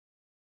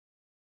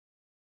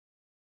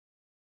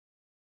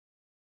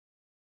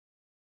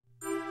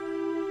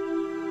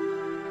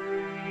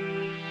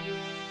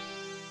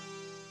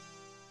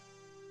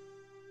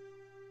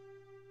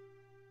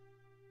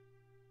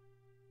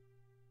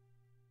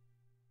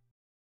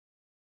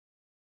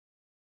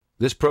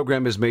This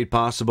program is made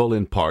possible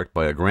in part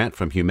by a grant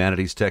from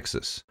Humanities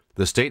Texas,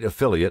 the state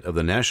affiliate of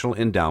the National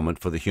Endowment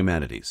for the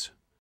Humanities,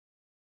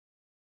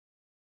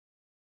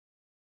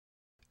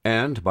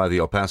 and by the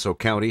El Paso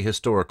County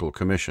Historical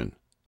Commission.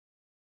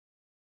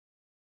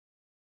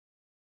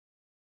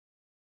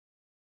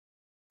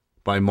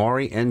 By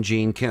Maury and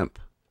Jean Kemp,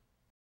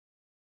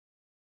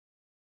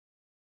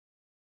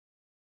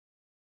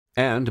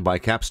 and by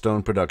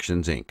Capstone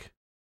Productions, Inc.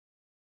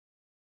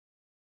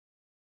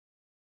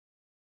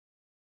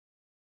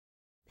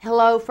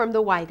 Hello from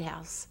the White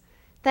House.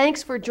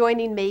 Thanks for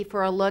joining me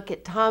for a look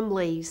at Tom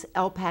Lea's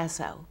El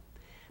Paso.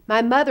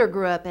 My mother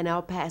grew up in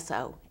El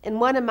Paso, and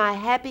one of my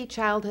happy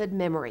childhood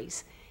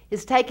memories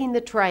is taking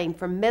the train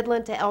from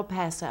Midland to El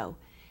Paso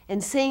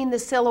and seeing the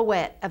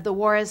silhouette of the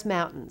Juarez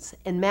Mountains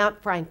and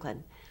Mount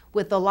Franklin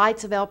with the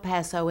lights of El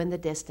Paso in the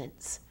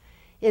distance.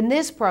 In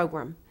this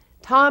program,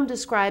 Tom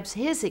describes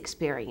his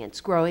experience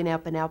growing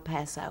up in El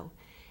Paso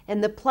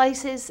and the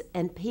places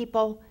and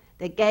people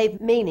that gave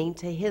meaning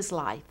to his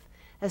life,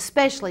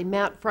 especially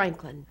Mount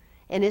Franklin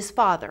and his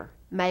father,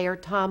 Mayor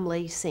Tom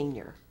Lea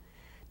Sr.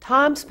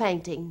 Tom's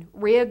painting,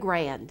 Rio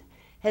Grande,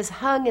 has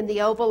hung in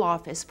the Oval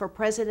Office for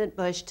President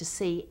Bush to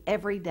see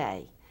every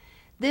day.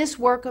 This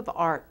work of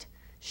art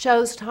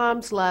shows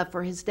Tom's love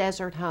for his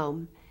desert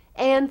home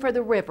and for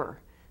the river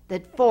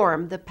that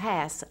formed the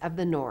Pass of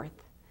the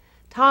North.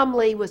 Tom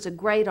Lea was a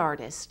great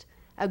artist,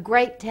 a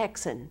great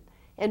Texan,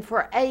 and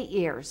for 8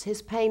 years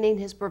his painting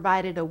has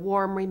provided a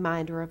warm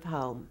reminder of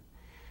home.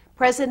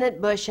 President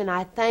Bush and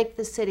I thank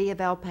the city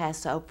of El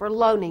Paso for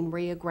loaning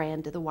Rio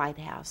Grande to the White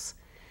House.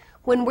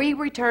 When we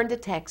return to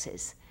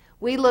Texas,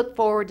 we look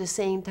forward to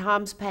seeing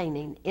Tom's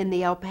painting in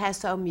the El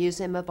Paso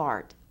Museum of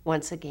Art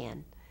once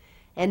again.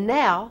 And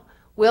now,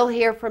 we'll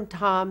hear from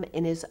Tom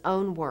in his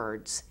own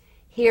words.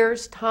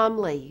 Here's Tom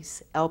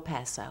Lea's El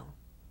Paso.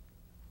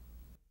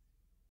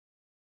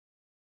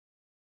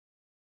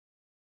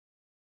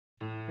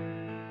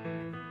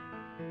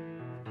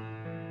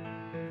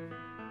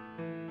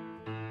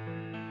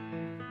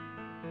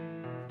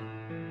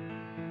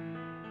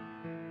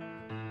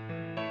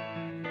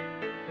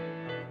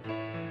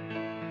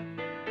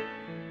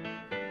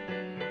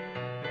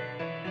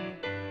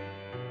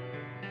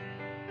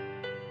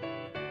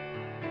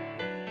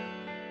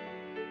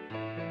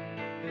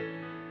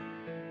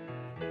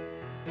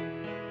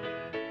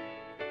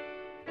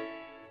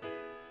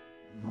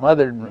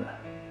 Mother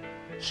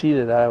see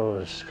that I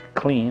was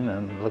clean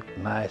and looked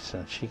nice,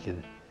 and she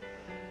could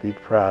be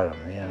proud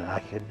of me. And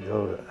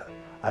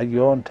I'd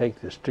go and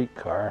take the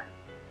streetcar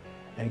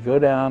and go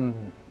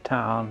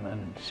downtown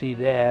and see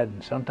Dad.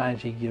 And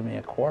sometimes he'd give me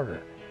a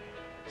quarter,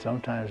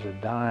 sometimes a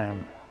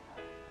dime.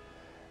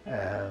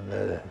 And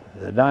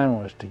the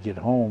dime was to get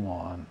home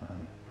on.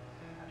 And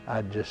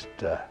I'd just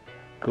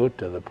go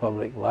to the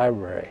public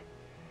library.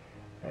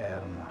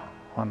 And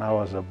when I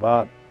was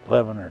about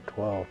 11 or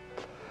 12,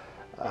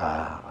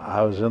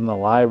 I was in the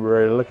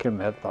library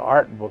looking at the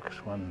art books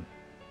when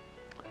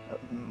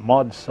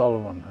Maud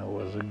Sullivan, who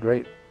was a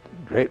great,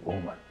 great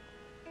woman,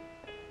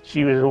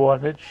 she was the one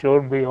that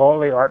showed me all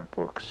the art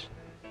books.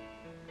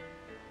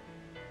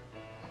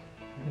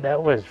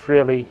 That was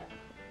really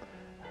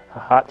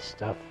hot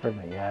stuff for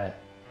me. I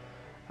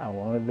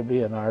wanted to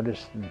be an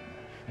artist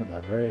from the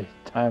very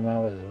time I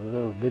was a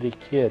little bitty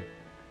kid.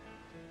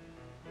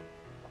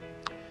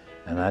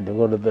 And I'd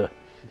go to the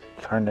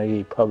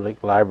Carnegie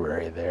Public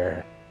Library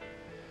there.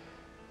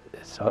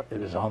 It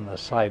was on the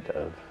site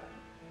of,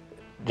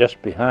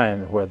 just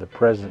behind where the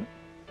present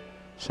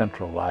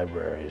Central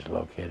Library is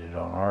located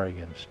on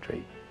Oregon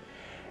Street.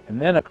 And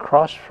then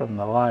across from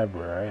the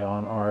library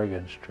on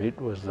Oregon Street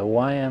was the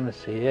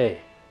YMCA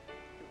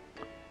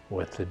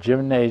with the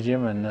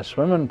gymnasium and the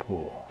swimming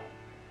pool.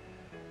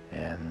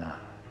 And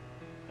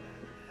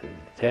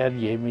Dad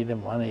gave me the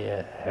money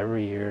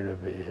every year to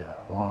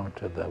belong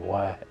to the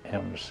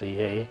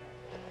YMCA,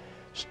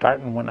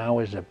 starting when I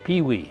was a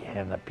peewee,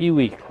 in the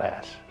peewee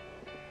class.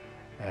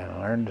 And I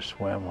learned to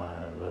swim when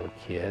I was a little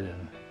kid.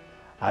 And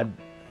I'd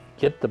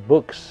get the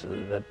books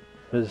that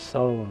Ms.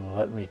 Sullivan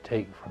let me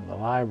take from the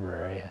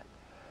library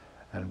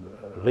and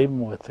leave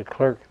them with the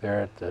clerk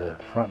there at the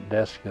front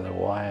desk of the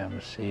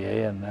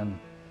YMCA, and then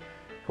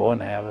go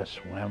and have a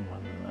swim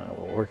and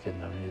work in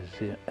the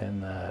museum,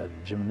 in the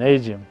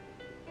gymnasium.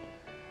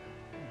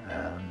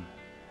 And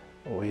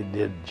we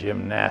did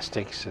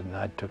gymnastics, and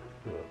I took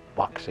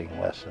boxing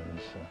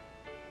lessons.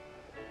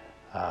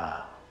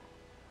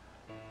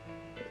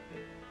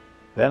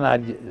 Then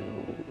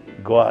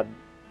I'd go out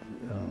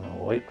and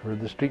wait for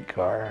the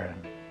streetcar,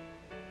 and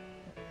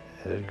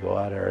it'd go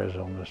out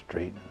Arizona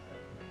Street,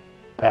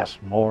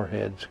 past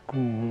Moorhead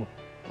School,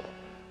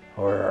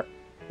 where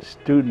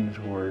students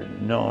were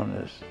known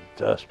as,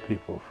 to us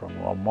people from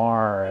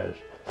Lamar, as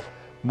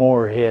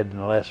Moorhead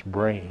and less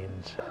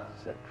brains,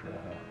 etc.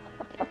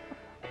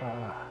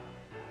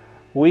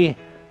 We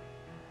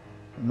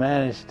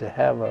managed to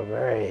have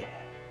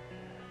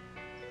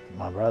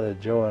my brother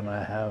Joe and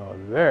I have a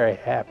very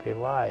happy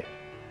life,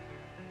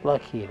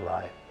 lucky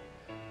life.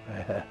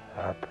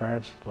 Our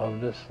parents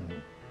loved us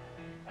and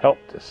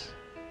helped us.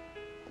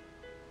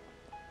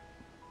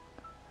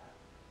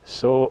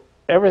 So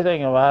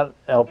everything about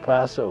El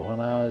Paso when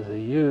I was a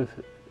youth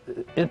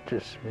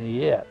interests me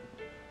yet.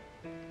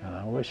 And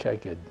I wish I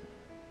could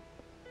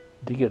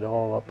dig it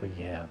all up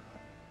again.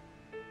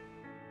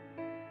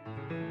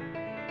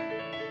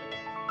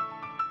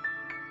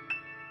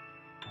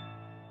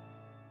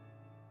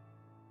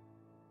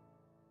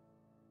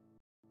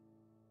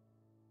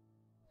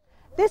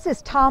 This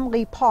is Tom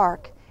Lea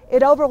Park.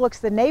 It overlooks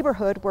the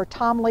neighborhood where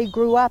Tom Lea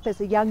grew up as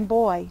a young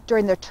boy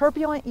during the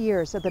turbulent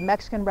years of the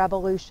Mexican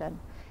Revolution.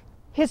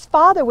 His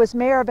father was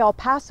mayor of El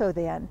Paso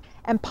then,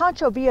 and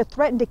Pancho Villa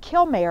threatened to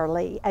kill Mayor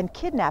Lea and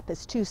kidnap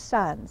his two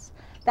sons.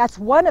 That's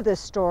one of the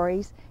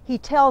stories he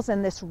tells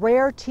in this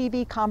rare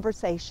TV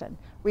conversation,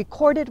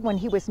 recorded when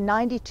he was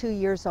 92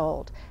 years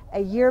old,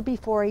 a year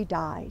before he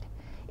died.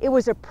 It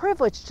was a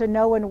privilege to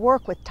know and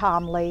work with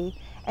Tom Lea,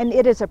 and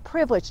it is a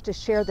privilege to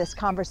share this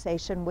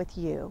conversation with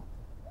you.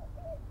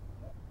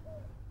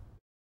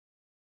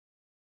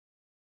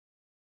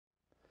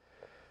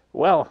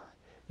 Well,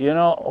 you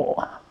know,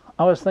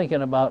 I was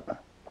thinking about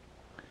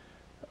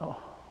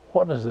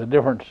what is the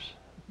difference,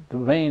 the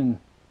main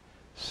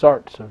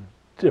sorts of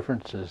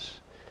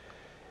differences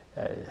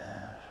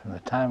from the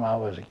time I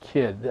was a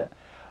kid.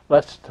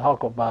 Let's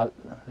talk about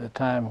the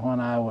time when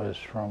I was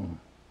from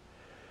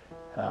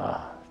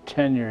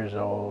 10 years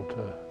old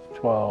to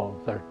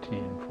 12,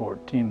 13,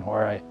 14,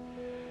 where I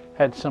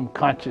had some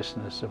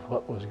consciousness of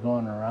what was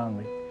going around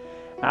me.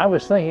 I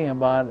was thinking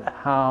about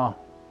how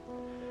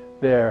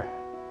there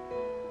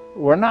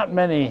were not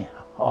many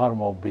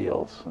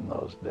automobiles in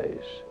those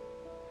days.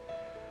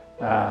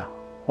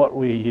 What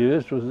we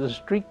used was the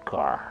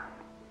streetcar.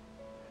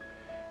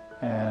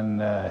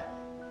 And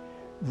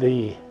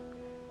the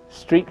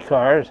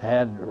streetcars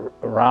had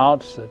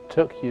routes that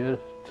took you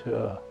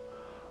to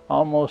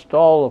almost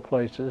all the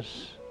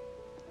places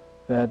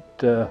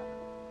that,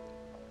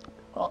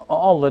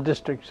 all the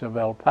districts of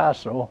El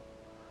Paso.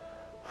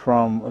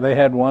 They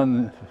had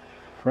one,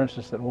 for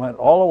instance, that went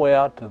all the way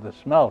out to the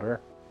smelter.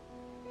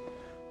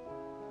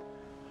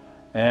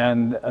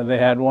 And they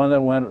had one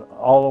that went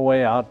all the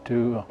way out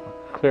to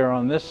clear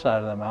on this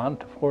side of the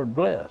mountain to Fort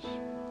Bliss,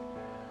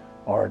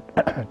 or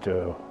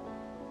to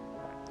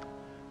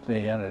the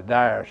end of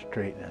Adair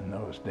Street in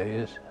those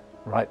days,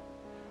 right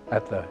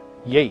at the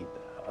gate,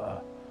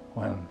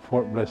 when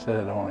Fort Bliss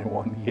had only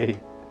one gate.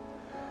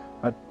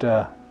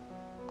 But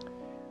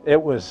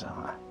it was,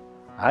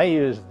 I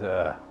used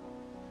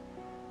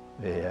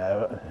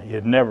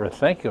you'd never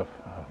think of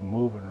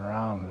moving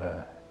around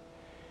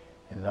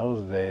in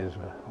those days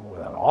with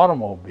an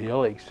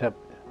automobile, except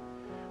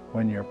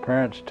when your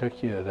parents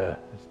took you to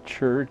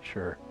church,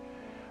 or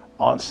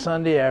on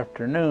Sunday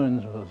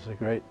afternoons was a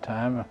great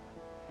time.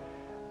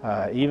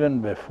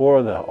 Even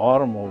before the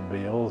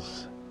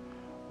automobiles,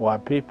 why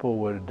people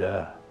would,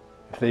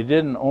 if they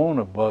didn't own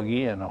a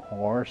buggy and a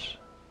horse,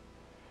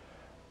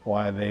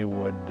 why they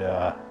would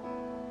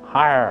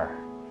hire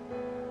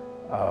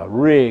a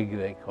rig,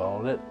 they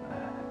called it,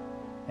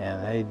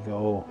 and they'd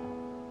go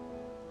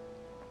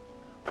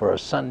for a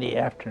Sunday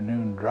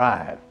afternoon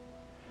drive.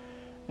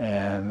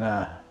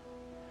 And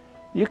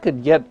you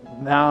could get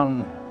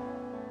down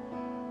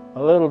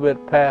a little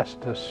bit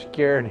past the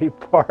Scaredy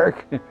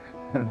Park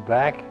and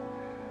back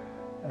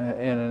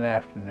in an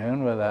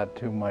afternoon without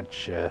too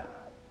much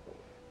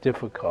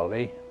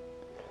difficulty.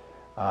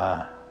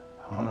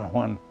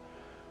 When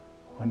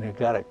you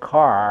got a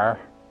car,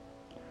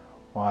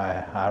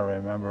 why, I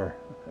remember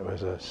it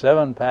was a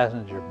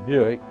 7-passenger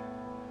Buick.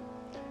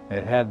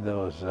 It had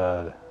those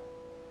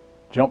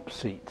jump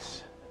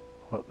seats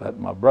that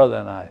my brother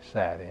and I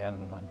sat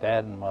in, my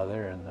dad and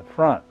mother in the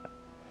front.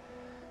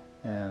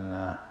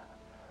 And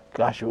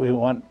gosh,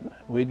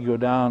 we'd go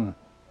down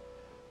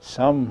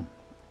some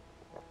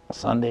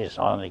Sundays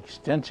on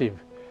extensive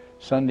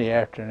Sunday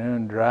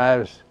afternoon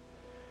drives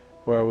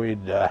where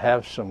we'd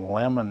have some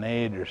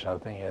lemonade or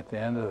something at the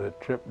end of the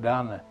trip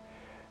down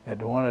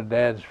at one of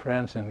Dad's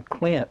friends in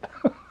Clint.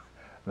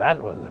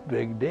 That was a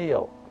big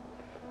deal.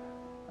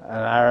 And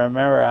I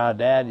remember how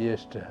Dad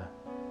used to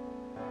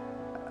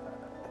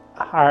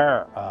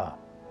hire a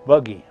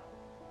buggy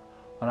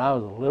when I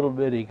was a little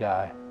bitty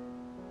guy.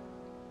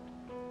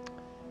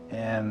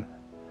 And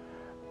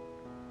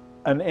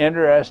an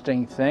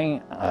interesting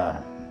thing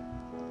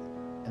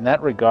in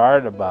that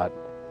regard about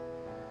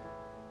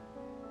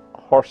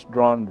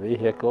horse-drawn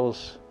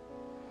vehicles,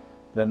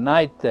 the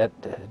night that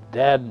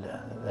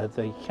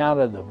they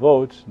counted the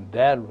votes and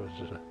Dad was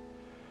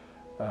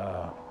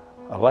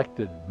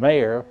elected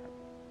mayor,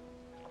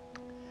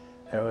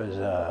 there was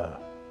a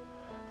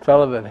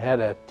fellow that had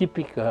a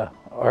típica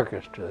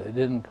orchestra. They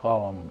didn't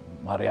call them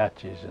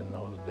mariachis in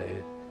those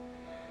days.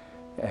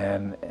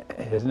 And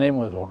his name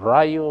was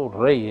Rayo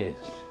Reyes.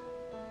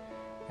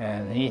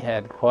 And he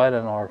had quite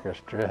an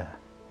orchestra,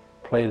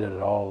 played at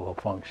all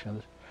the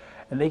functions.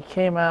 And they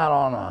came out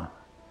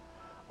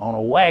on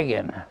a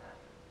wagon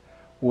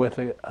with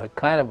a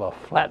kind of a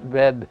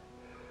flatbed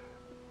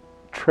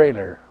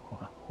trailer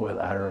with,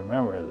 I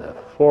remember the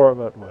floor of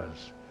it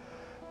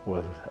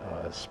was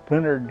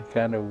splintered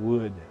kind of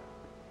wood.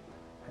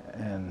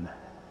 And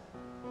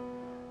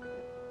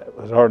It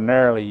was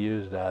ordinarily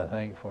used, I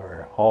think,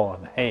 for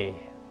hauling hay,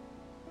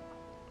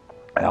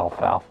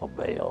 alfalfa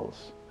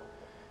bales,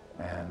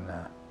 and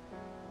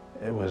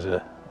it was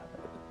the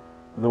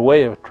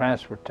way of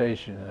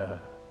transportation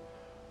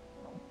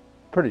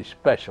pretty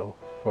special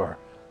for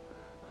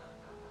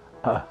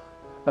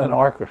an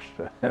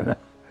orchestra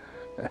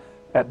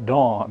at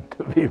dawn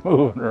to be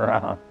moving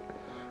around.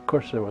 Of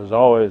course, there was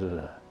always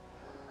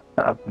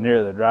up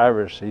near the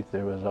driver's seat,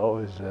 there was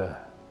always a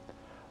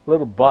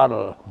little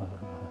bottle,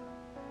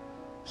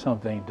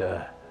 something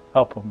to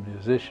help a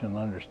musician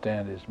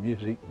understand his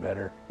music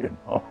better, you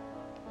know.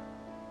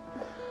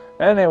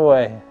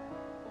 Anyway,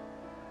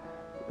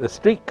 the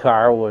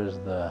streetcar was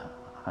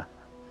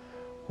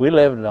we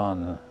lived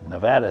on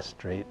Nevada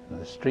Street, and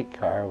the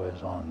streetcar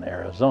was on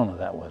Arizona.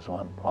 That was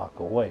 1 block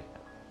away.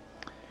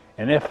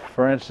 And if,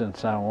 for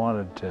instance, I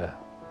wanted to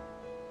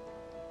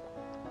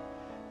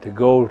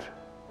go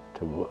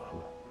to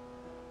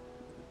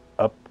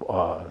up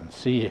and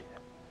see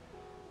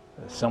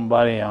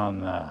somebody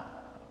on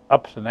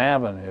Upson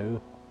Avenue,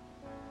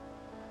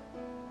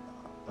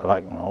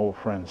 like my old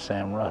friend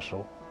Sam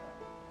Russell,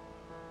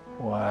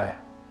 why,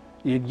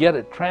 you'd get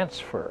a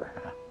transfer.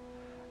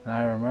 And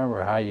I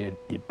remember how you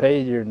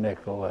paid your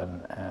nickel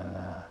and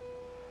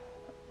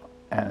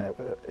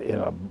in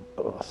a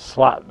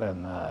slot,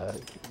 and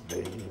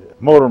the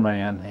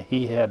motorman,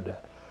 he had to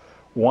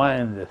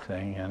wind the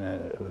thing and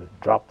it would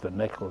drop the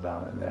nickel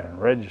down in there and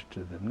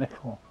register the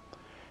nickel.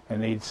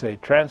 And he'd say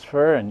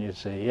transfer, and you'd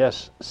say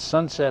yes,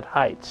 Sunset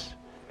Heights.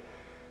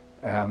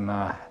 And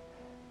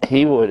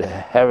he would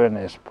have in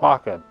his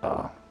pocket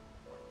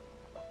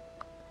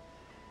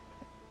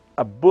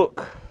a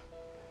book.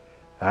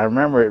 I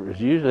remember it was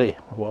usually,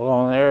 well,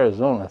 on the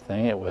Arizona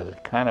thing, it was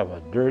kind of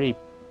a dirty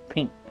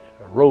pink,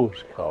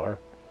 rose color.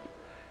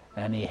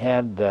 And he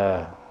had,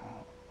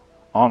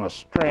 on a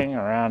string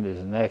around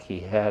his neck, he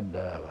had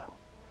a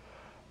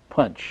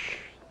punch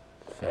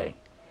thing.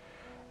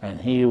 And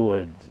he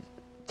would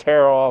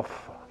tear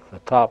off the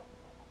top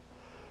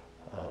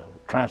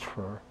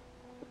transfer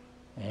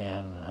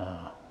and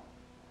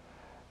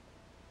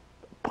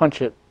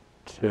punch it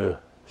to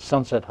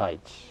Sunset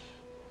Heights.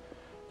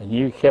 And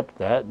you kept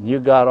that, and you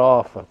got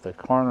off at the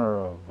corner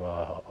of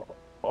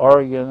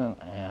Oregon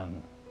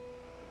and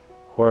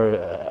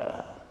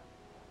where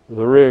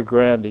the Rio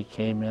Grande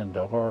came into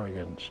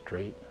Oregon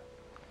Street,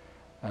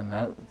 and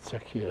that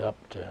took you up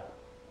to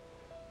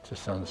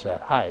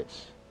Sunset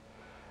Heights.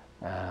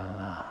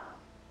 And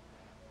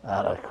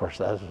of course,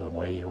 that's the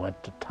way you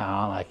went to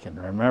town. I can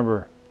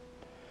remember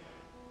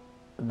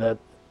that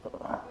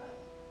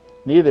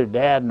neither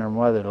Dad nor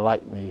Mother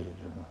liked me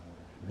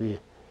to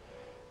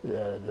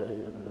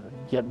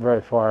get very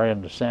far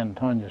into San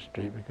Antonio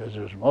Street because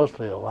there was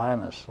mostly a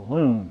line of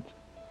saloons,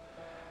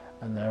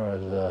 and there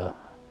was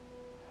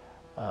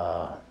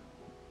a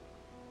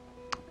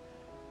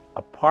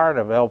part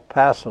of El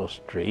Paso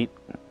Street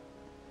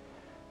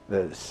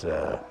that's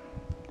well,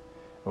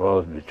 it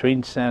was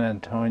between San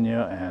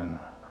Antonio and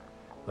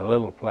the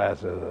little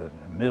plaza, the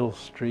Mill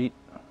Street,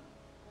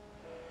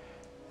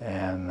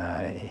 and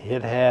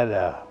it had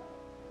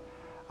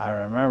I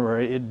remember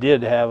it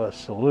did have a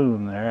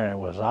saloon there, and it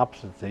was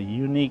opposite the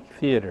Unique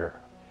Theater.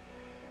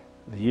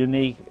 The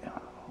Unique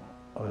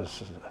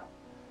was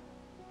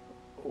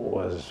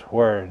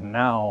where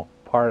now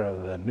part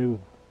of the new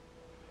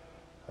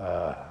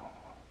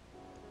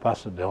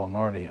Paso del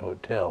Norte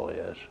Hotel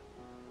is.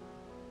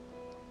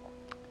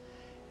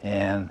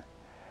 And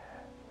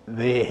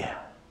they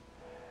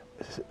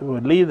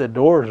would leave the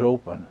doors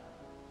open.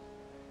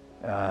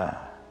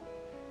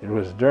 It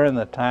was during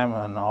the time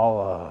when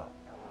all the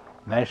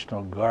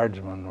National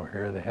Guardsmen were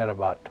here. They had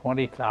about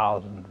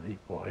 20,000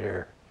 people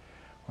here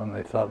when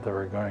they thought they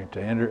were going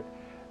to enter.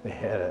 They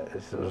had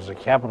it was a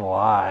capital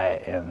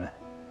I in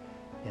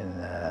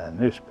the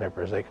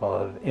newspapers. They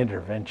called it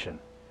intervention.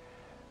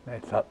 They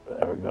thought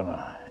they were going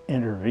to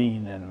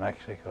intervene in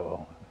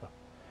Mexico.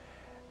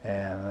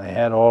 And they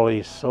had all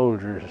these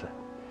soldiers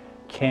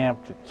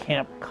camped at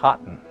Camp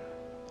Cotton.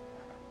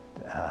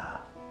 That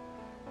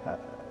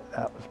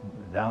was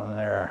down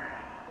there,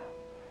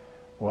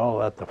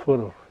 well, at the foot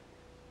of,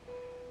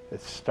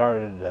 it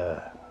started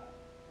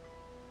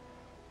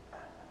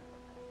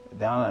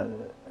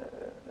down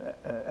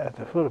at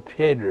the foot of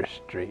Piedra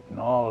Street and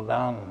all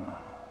down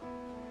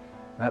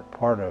that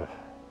part of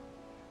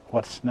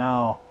what's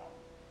now,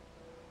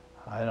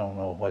 I don't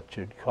know what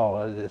you'd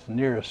call it, it's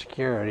near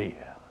Oscarity,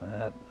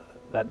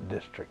 that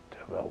district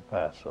of El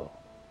Paso.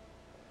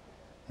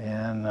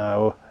 And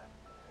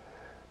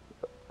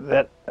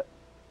that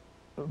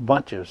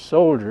bunch of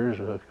soldiers,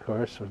 of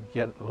course, would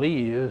get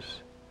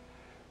leaves,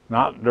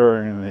 not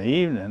during the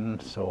evening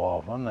so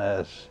often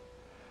as,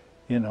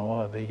 you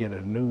know, they get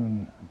a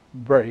noon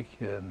break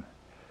and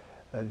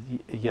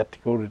you get to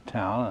go to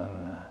town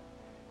and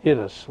hit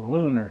a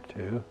saloon or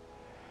two.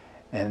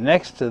 And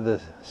next to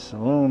the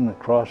saloon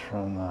across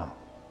from the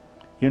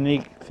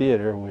Unique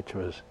Theater, which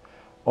was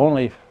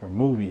only for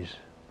movies,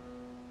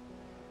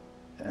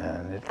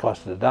 and it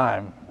cost a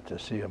dime to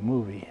see a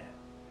movie.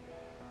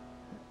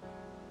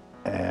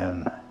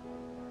 And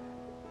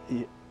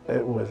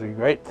it was a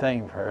great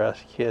thing for us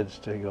kids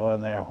to go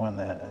in there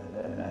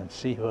and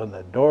see when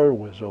the door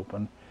was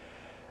open.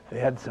 They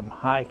had some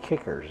high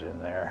kickers in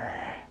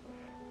there.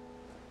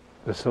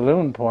 The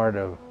saloon part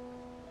of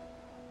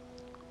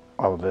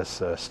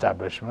this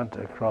establishment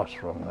across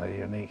from the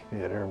Unique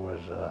Theater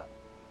was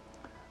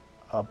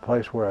a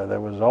place where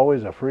there was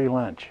always a free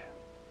lunch.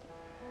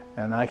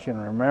 And I can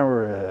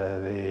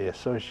remember the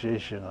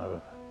association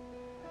of,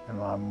 in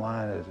my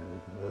mind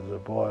as a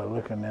boy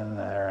looking in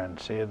there and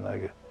seeing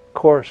the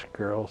chorus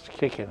girls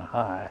kicking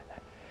high,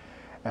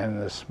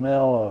 and the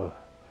smell of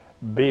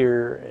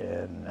beer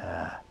and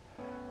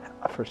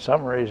for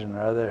some reason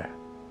or other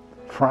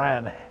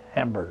frying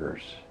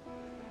hamburgers,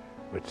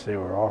 which they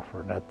were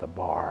offering at the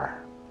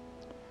bar.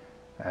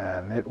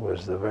 And it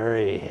was the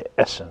very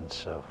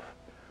essence of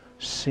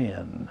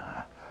sin,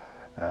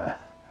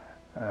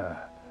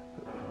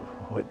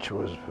 which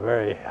was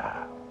very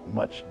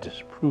much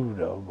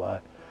disapproved of by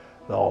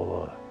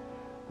all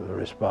the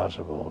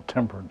responsible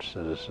temperance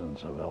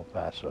citizens of El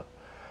Paso.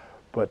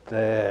 But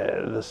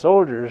the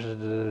soldiers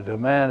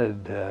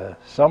demanded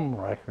some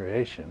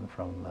recreation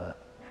from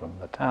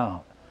the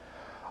town.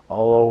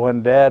 Although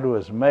when Dad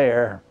was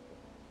mayor,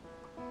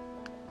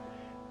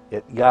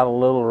 it got a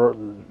little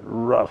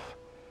rough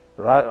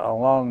right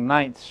along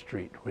 9th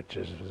Street, which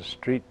is the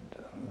street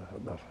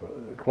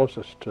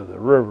closest to the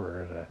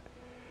river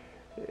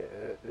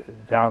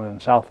down in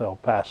South El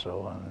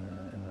Paso,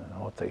 and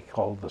what they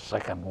called the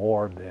Second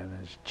Ward then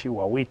is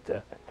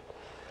Chihuahuita,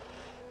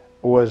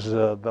 was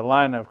the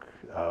line of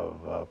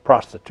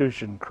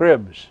prostitution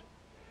cribs.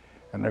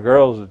 And the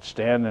girls would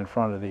stand in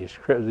front of these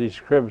cribs. These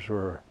cribs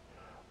were,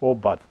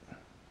 about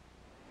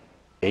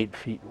 8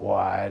 feet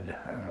wide,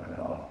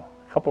 a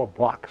couple of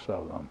blocks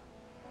of them.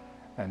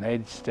 And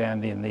they'd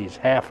stand in these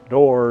half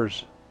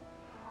doors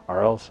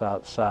or else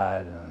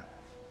outside and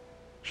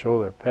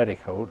show their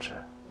petticoats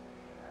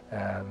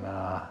and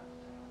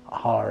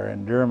holler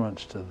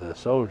endearments to the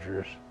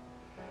soldiers.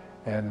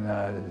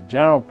 And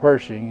General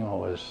Pershing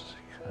was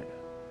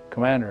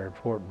commander at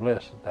Fort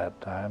Bliss at that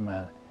time,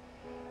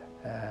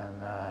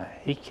 and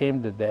he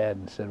came to Dad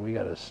and said, "We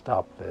got to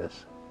stop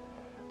this.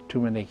 Too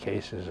many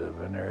cases of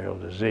venereal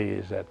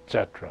disease,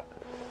 etc."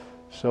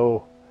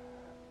 So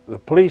the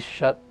police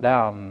shut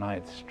down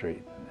 9th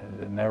Street,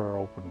 and it never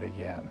opened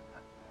again.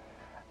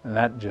 And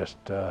that just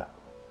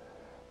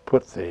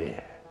put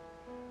the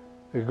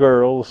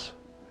girls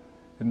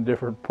in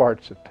different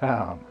parts of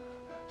town,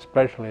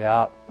 especially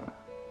out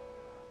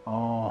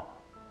on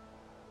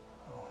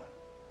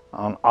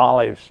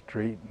Olive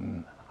Street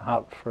and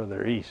out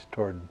further east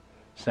toward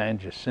San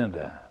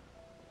Jacinto.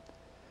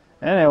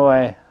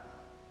 Anyway.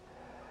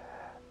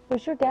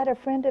 Was your dad a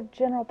friend of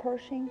General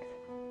Pershing's?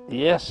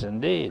 Yes,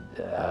 indeed.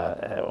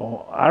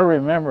 I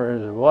remember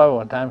as a boy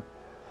one time,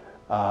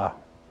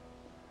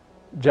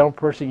 General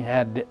Pershing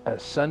had a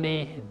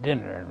Sunday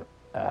dinner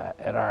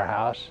at our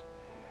house,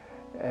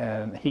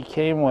 and he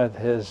came with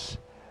his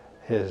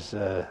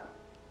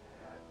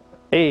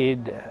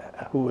aide,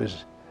 who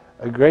was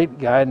a great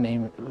guy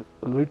named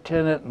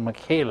Lieutenant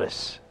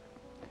Michaelis.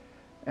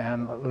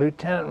 And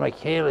Lieutenant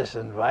Michaelis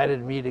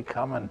invited me to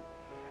come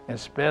and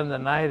spend the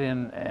night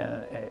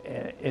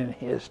in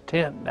his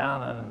tent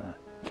down in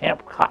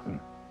Camp Cotton,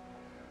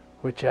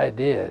 which I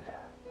did.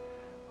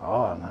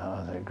 Oh, and that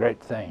was a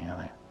great thing.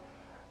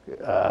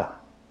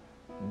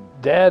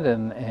 Dad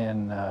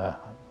and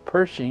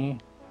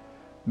Pershing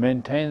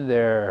maintained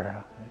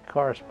their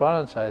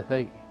correspondence, I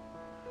think,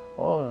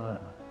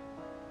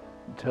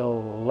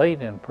 until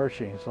late in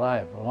Pershing's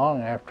life,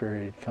 long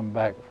after he'd come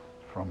back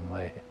from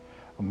the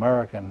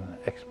American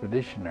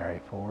Expeditionary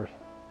Force.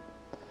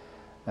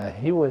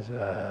 He was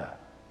a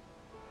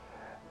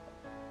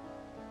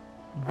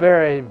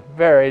very,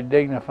 very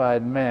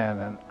dignified man,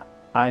 and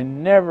I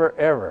never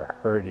ever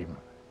heard him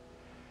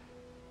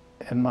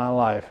in my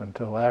life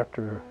until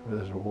after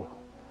this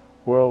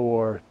World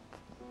War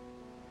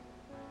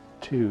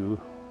II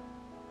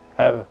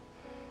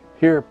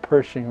hear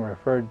Pershing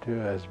referred to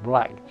as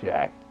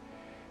Blackjack.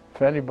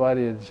 If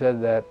anybody had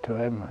said that to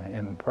him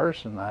in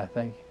person, I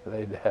think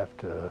they'd have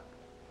to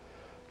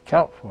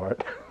account for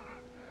it.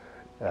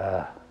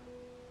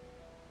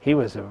 He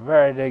was a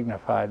very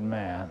dignified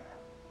man,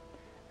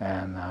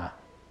 and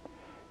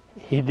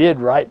he did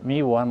write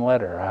me one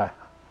letter.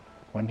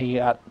 When he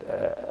got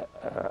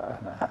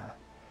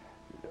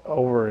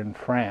over in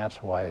France,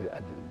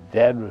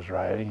 Dad was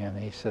writing, and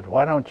he said,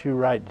 "Why don't you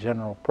write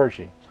General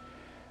Pershing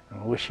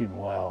and wish him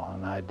well?"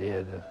 And I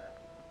did.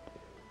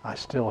 I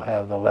still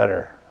have the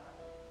letter.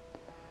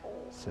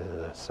 It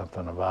says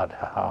something about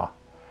how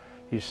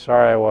he's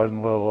sorry I wasn't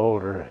a little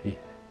older. He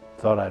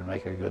thought I'd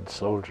make a good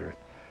soldier.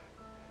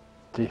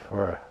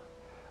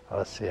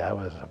 Let's see,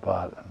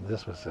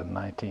 this was in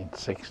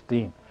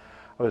 1916.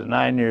 I was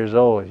 9 years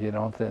old. You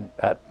don't think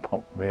that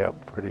pumped me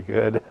up pretty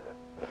good?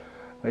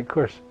 And of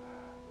course,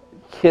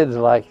 kids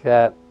like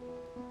that,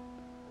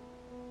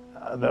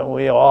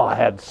 we all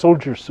had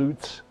soldier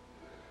suits,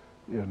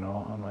 and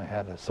I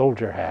had a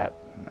soldier hat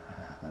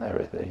and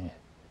everything.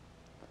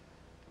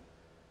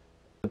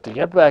 But to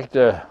get back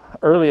to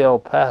early El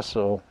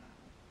Paso,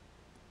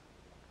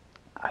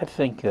 I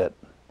think that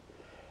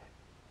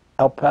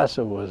El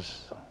Paso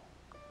was,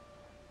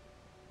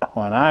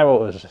 when I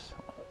was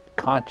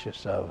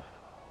conscious of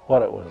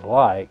what it was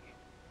like,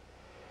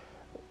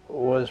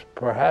 was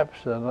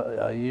perhaps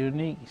a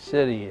unique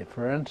city.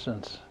 For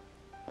instance,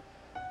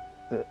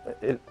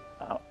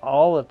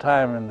 all the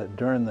time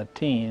during the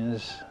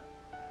teens,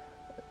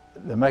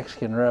 the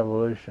Mexican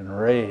Revolution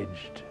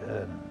raged,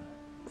 and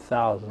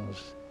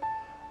thousands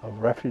of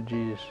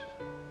refugees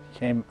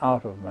came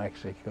out of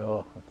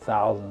Mexico.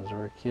 Thousands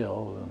were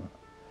killed,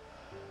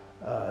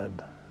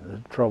 and the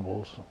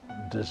troubles,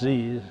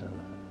 disease, and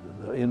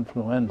the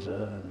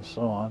influenza, and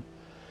so on.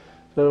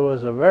 So it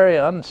was a very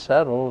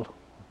unsettled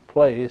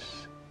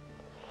place,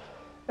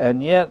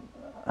 and yet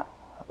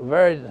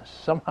very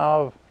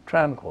somehow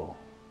tranquil.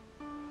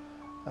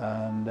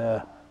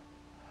 And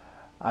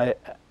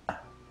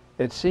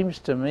it seems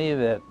to me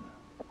that,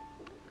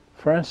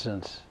 for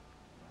instance,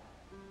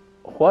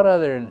 what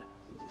other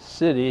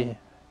city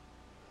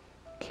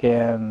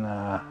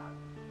can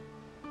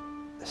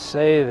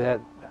say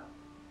that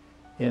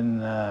in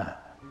the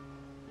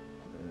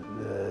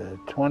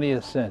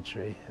 20th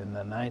century, in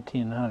the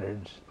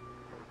 1900s,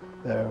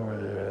 there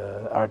was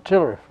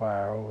artillery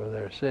fire over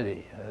their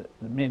city,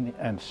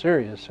 and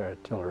serious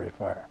artillery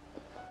fire.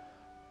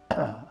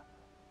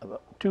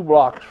 2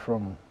 blocks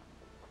from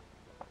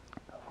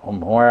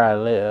where I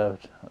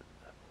lived,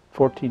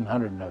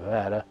 1400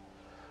 Nevada,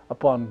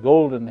 up on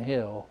Golden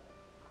Hill,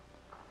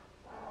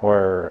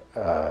 where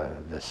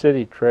the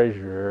city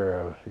treasurer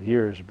of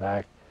years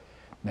back,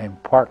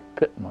 named Park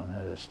Pittman,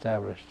 had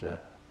established a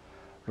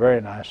very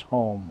nice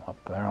home up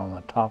there on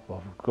the top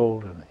of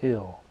Golden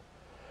Hill.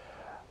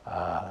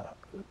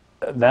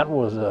 That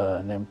was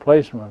an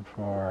emplacement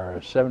for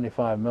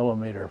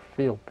 75mm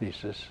field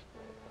pieces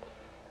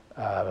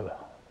that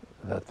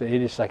the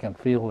 82nd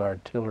Field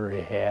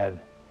Artillery had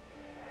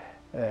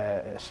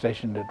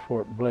stationed at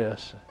Fort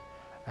Bliss.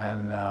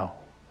 And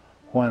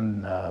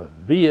when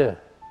Villa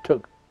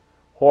took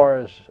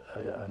Juarez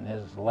in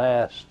his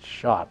last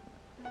shot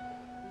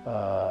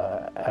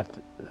at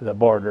the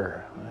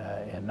border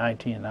in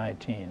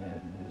 1919,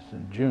 it was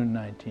in June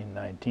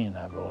 1919,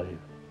 I believe,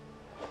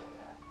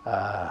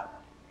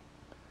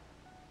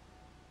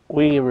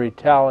 we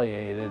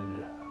retaliated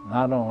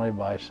not only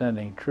by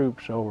sending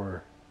troops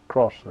over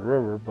across the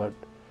river, but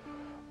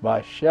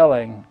by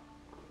shelling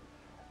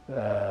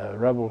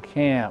rebel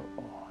camp.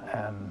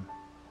 And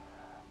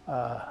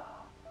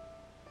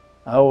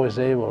I was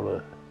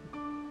able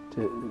to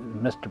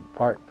Mr.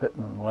 Park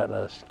Pittman let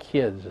us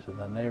kids in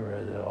the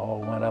neighborhood all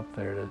went up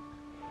there to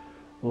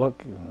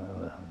look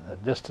in the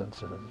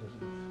distance, a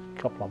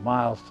couple of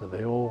miles to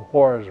the old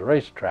Juarez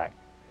racetrack.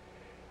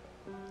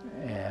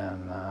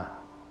 And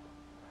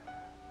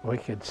we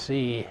could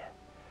see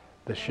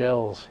the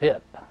shells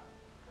hit.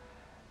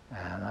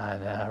 And I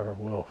never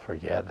will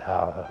forget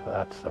how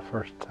that's the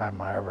first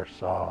time I ever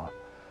saw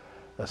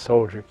a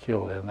soldier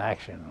killed in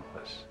action.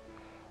 Was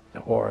the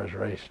Juarez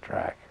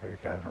racetrack,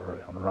 kind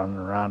of running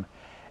around,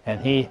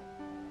 and he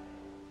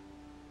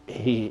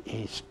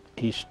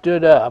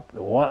stood up.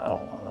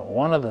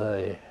 One of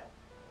the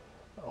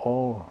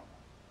old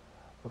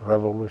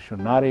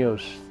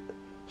revolucionarios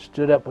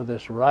stood up with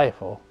this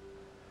rifle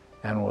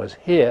and was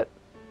hit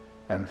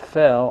and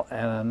fell,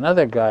 and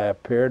another guy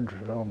appeared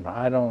from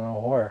I don't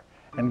know where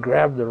and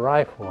grabbed the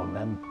rifle and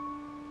then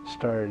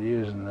started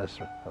using this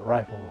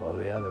rifle of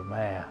the other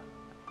man.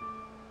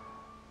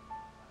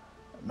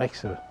 It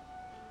makes an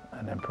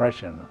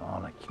impression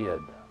on a kid.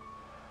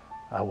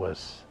 I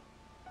was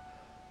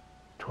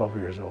 12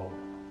 years old.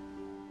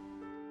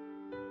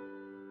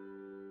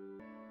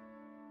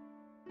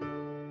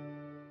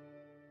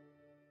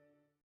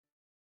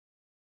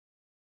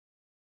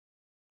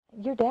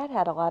 Your dad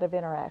had a lot of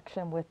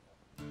interaction with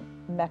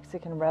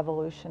Mexican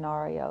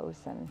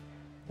revolutionarios, and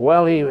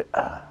well,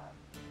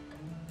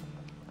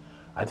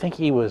 I think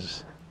it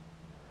was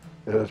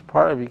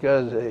partly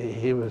because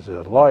he was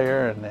a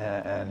lawyer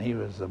and he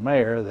was the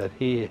mayor that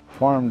he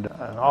formed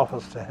an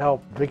office to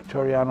help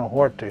Victoriano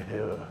Huerta,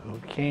 who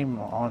came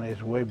on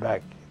his way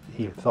back.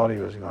 He thought he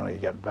was going to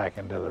get back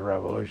into the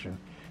revolution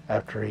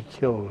after he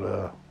killed,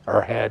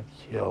 or had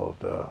killed,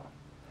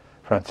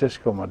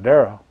 Francisco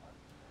Madero.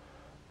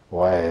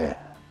 Why,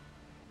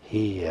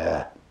 he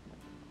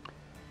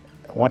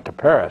went to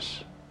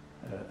Paris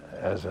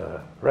as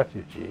a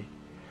refugee,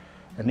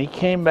 and he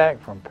came back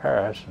from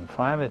Paris and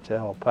finally to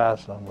El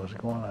Paso and was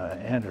going to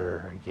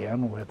enter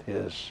again with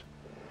his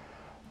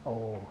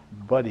old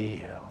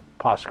buddy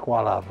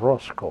Pascual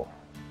Roscoe.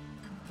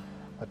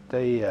 But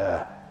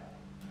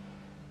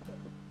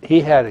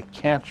he had a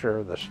cancer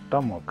of the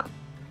stomach,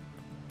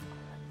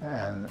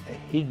 and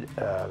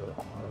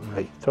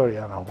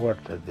Victoriano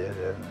Huerta did,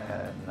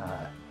 and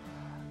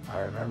I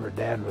remember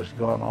Dad was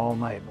gone all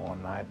night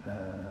one night,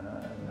 and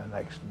the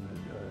next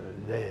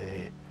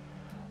day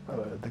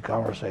the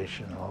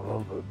conversation a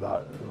little bit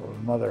about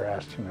Mother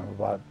asking him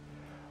about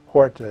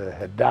Huerta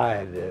had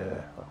died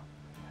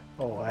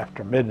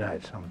after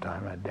midnight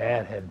sometime. My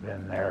dad had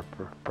been there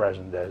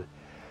present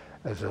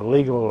as a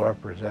legal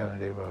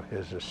representative of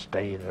his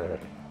estate or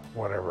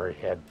whatever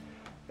he had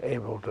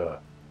able to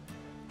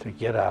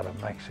get out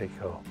of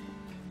Mexico.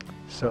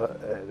 So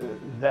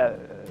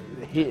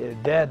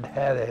Dad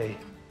had a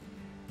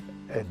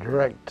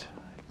direct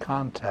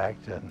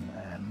contact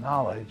and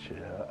knowledge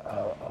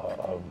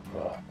of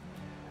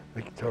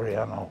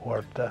Victoriano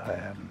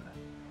Huerta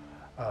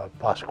and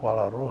Pascual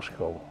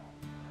Orozco.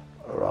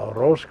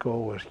 Orozco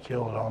was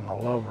killed on the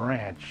Love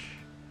Ranch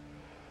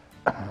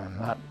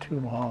not too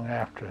long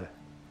after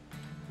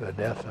the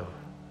death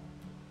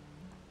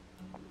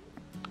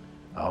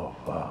of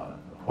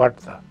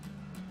Huerta.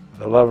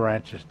 The Love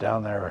Ranch is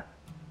down there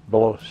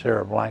below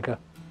Sierra Blanca,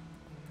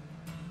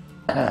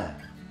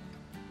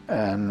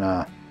 and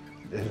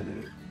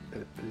it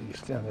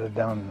extended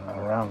down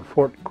around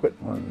Fort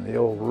Quitman, the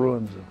old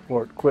ruins of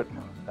Fort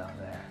Quitman down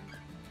there.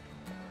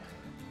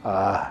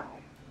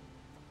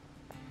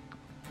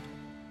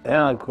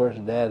 And of course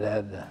Dad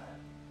had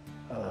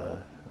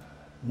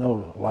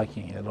no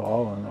liking at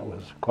all, and it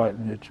was quite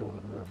mutual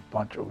with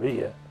Pancho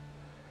Villa.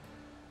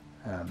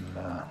 And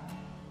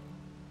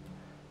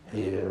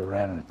he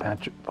ran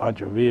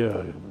Pancho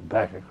Villa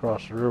back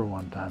across the river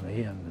one time.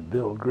 He and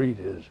Bill Greet,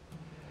 his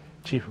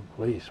chief of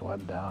police,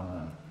 went down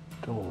and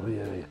told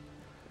Villa to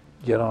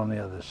get on the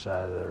other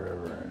side of the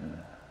river, and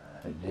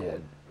he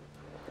did.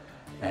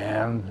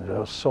 And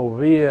so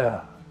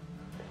Villa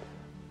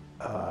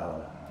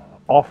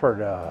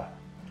offered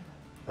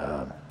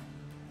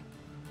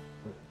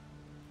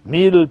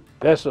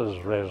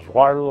 $1,000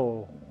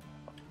 resguardo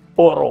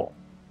oro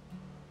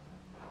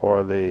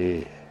for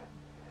the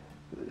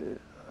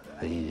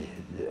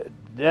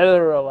dead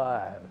or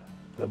alive,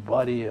 the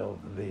body of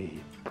the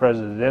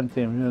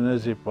Presidente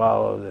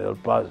Municipal of El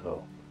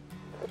Paso.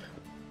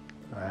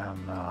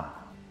 And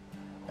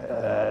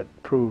that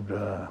proved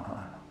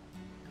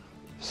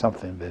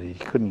something that he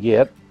couldn't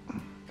get,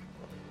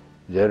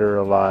 dead or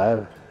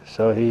alive.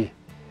 So he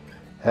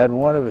had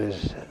one of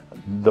his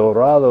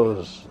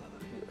Dorados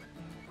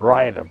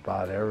write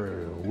about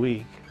every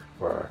week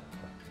for a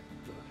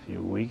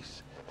few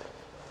weeks,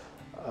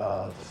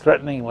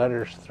 threatening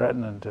letters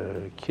threatening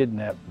to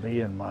kidnap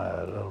me and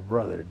my little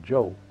brother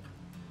Joe.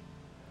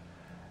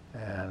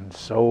 And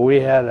so we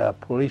had a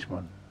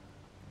policeman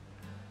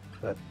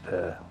that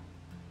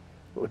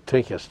would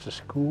take us to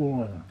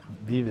school and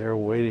be there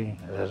waiting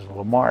at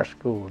Lamar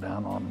School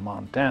down on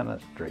Montana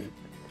Street,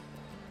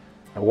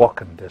 a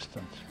walking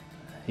distance.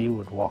 He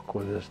would walk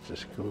with us to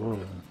school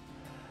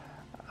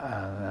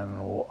and then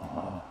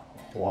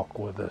walk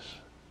with us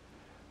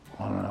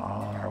on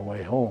our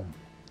way home.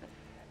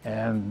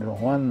 And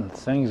when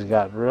things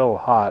got real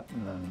hot,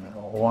 and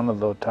one of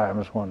those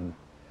times when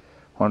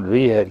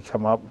V had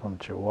come up from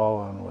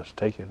Chihuahua and was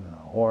taking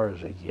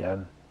whores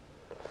again,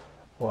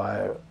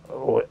 why,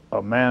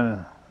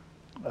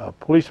 a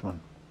policeman,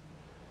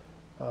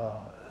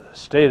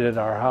 stayed at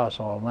our house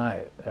all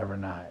night, every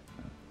night,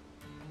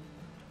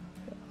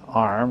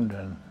 armed,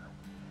 and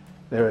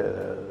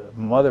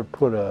Mother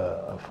put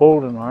a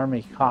folding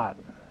army cot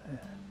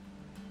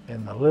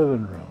in the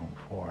living room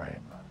for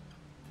him.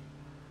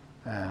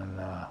 And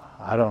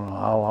I don't know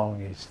how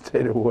long he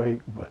stayed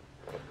awake, but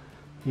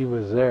he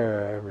was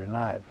there every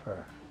night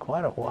for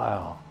quite a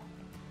while.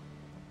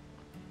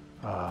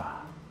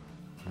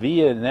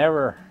 Villa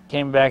never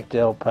came back to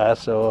El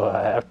Paso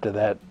after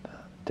that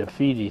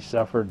defeat he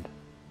suffered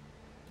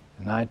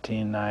in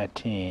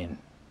 1919.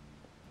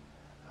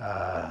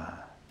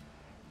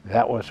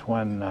 That was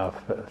when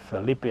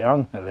Felipe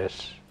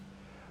Angeles,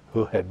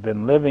 who had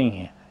been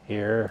living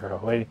here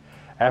waiting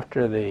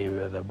after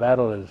the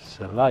Battle of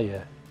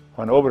Celaya,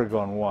 when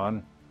Obregón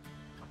won,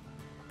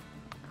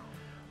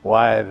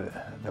 why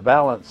the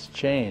balance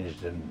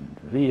changed and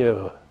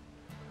Villa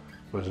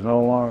was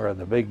no longer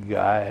the big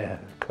guy.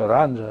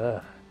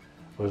 Carranza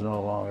was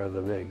no longer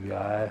the big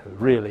guy,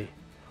 really,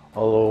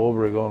 although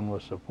Obregón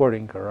was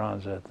supporting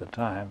Carranza at the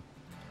time.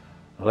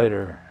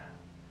 Later,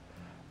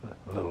 a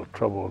little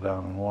trouble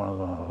down in one of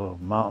the little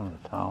mountain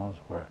towns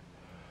where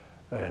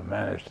they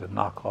managed to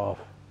knock off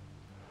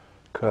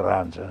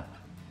Carranza,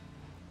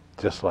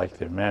 just like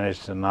they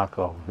managed to knock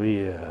off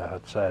Villa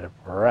outside of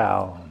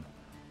Parral. And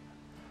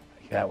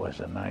that was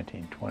in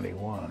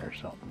 1921 or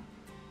something.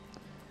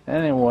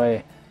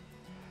 Anyway,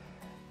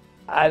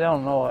 I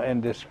don't know,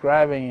 in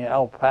describing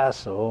El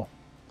Paso,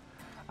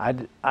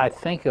 I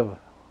think of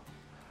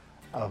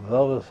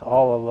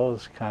all of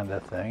those kind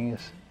of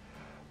things,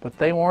 but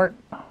they weren't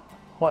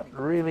what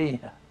really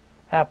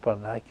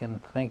happened. I can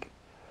think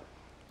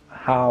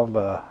how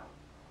the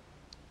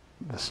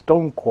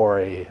stone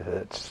quarry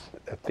that's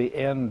at the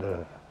end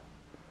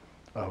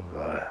of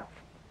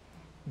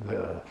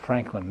the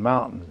Franklin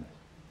Mountain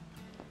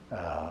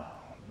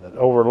that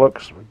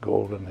overlooks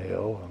Golden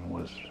Hill and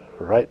was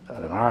right,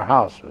 and our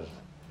house was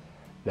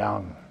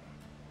down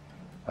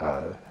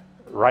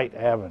Wright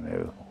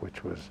Avenue,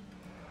 which was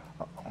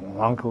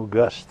Uncle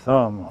Gus'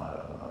 thumb,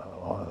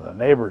 one of the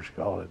neighbors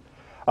called it,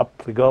 up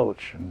the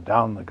gulch and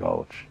down the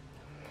gulch.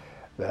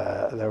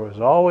 There was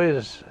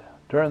always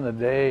during the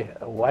day,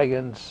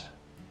 wagons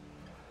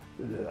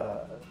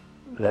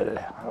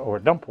that or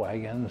dump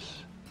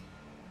wagons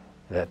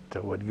that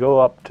would go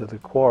up to the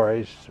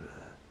quarries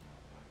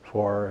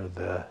for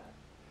the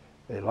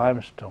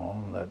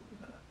limestone that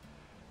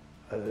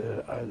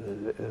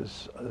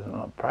is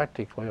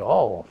practically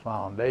all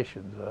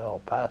foundations of El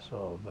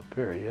Paso of the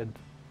period.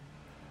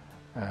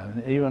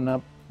 And even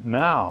up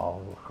now,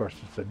 of course,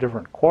 it's a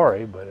different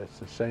quarry, but it's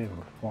the same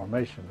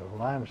formation of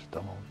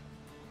limestone.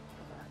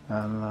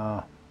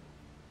 And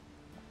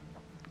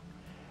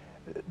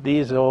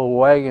these old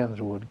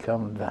wagons would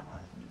come down,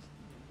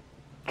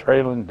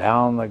 trailing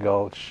down the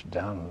gulch,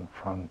 down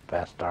from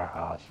past our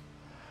house,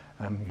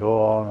 and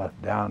go on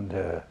down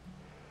to,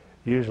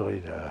 usually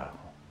to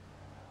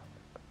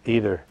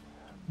either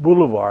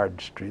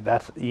Boulevard Street.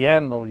 That's,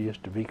 Yandell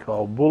used to be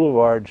called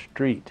Boulevard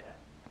Street.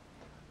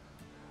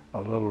 A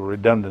little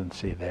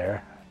redundancy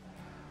there.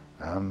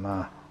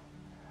 And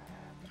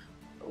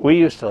we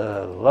used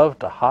to love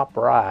to hop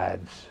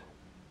rides.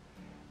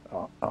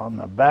 On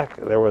the back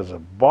there was a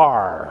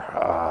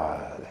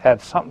bar. It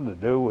had something to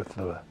do with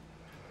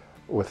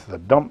the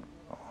dump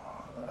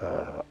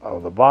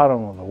of the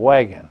bottom of the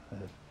wagon.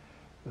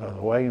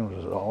 The wagon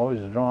was always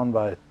drawn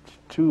by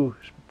two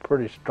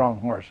pretty strong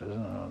horses,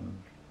 and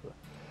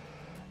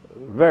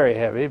very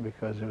heavy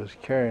because it was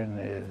carrying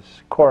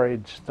these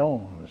quarried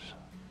stones,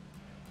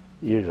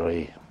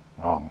 usually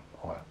long,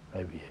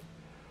 maybe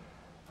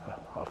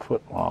a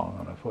foot long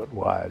and a foot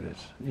wide.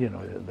 It's, you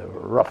know, they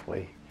were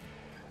roughly,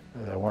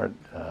 they weren't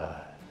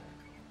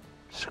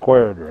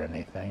squared or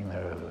anything.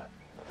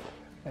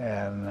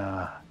 And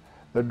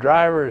the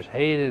drivers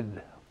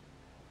hated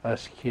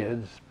us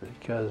kids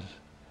because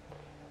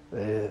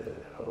they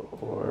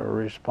were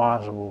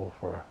responsible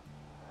for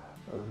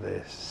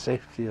the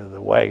safety of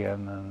the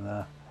wagon,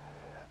 and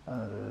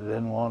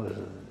didn't want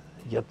to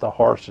get the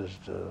horses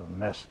to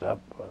messed up,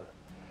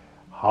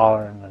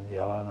 hollering and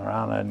yelling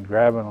around and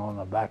grabbing on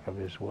the back of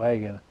his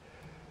wagon.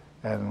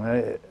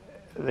 And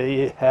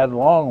they had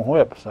long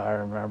whips, I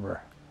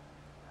remember,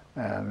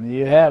 and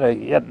you had to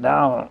get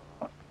down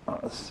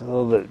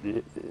so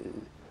that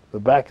the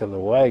back of the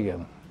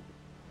wagon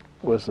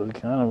was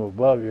kind of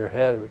above your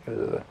head,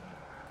 because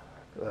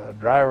the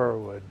driver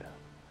would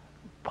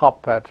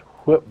pop that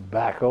whip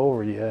back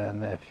over you,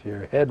 and if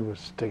your head was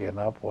sticking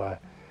up, why,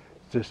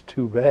 it's just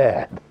too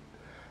bad.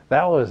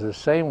 That was the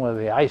same with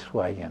the ice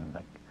wagon.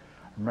 I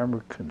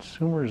remember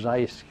Consumers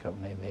Ice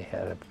Company, they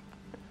had a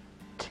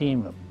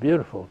team, a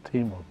beautiful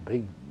team of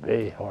big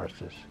bay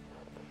horses.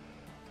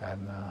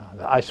 And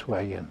the ice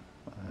wagon,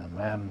 and the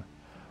man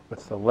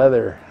with the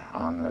leather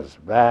on his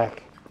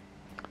back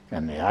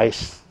and the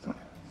ice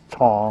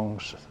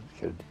tongs,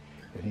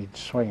 and he'd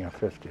swing a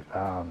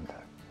 50-pound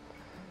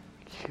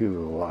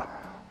cube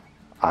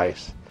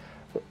ice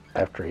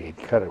after he'd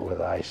cut it with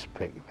ice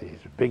pick, these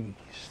big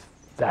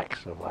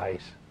stacks of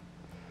ice,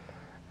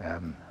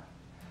 and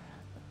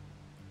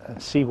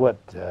see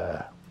what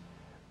the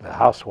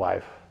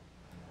housewife,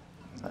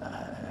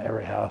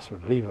 every house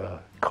would leave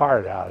a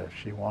card out if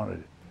she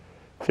wanted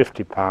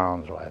 50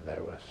 pounds. Why,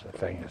 there was a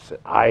thing that said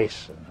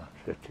ice and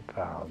 50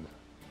 pounds.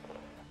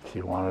 If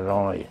you wanted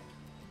only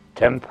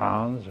 10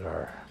 pounds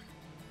or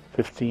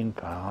 15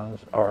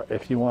 pounds, or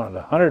if you wanted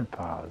 100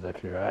 pounds,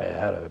 if you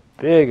had a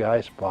big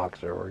ice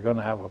box or we're going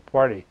to have a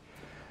party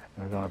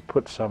and we're going to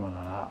put some in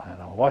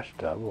a wash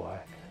tub, why,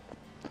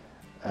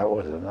 that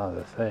was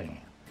another thing.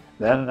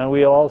 Then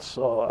we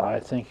also, I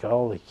think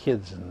all the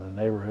kids in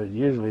the neighborhood,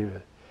 usually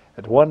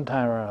at one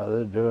time or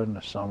other during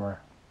the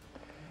summer,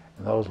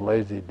 in those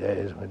lazy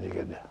days when you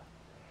could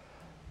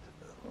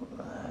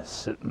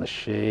sit in the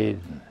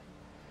shade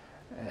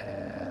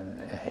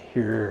and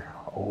hear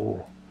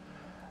old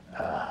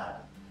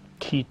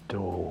Tito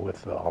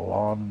with a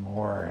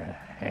lawnmower,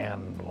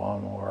 hand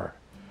lawnmower,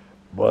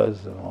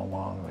 buzzing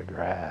along the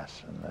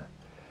grass and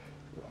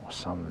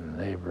some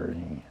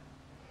neighboring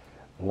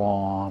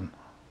lawn.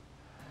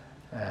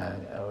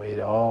 And we'd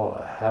all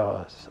have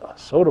a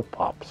soda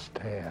pop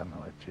stand,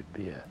 which would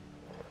be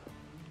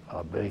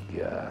a big,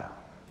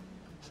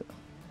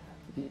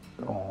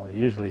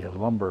 usually a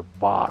lumber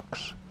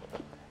box,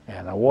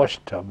 and a wash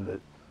tub that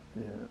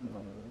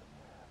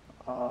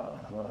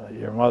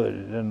your mother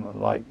didn't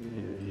like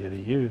you to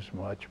use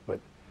much,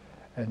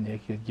 and you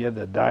could get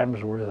a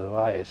dime's worth of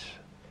ice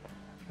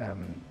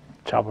and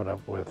chop it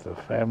up with a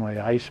family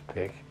ice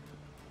pick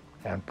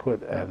and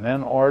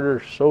then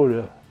order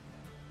soda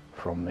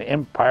from the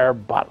Empire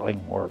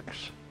Bottling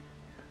Works.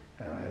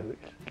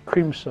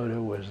 Cream soda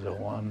was the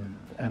one,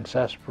 and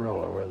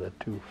sarsaparilla were the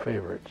two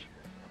favorites.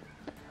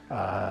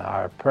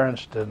 Our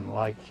parents didn't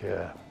like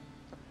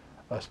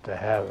us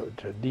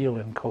to deal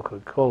in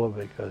Coca-Cola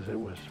because it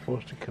was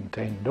supposed to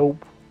contain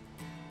dope.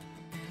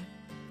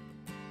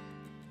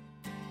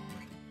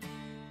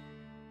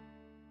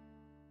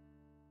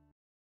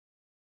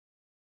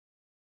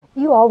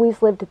 You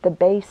always lived at the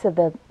base of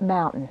the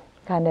mountain,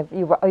 kind of.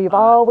 You've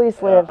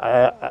always lived.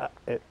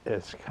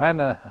 It's kind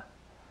of.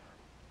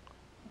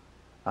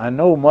 I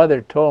know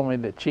Mother told me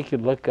that she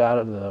could look out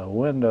of the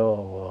window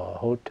of a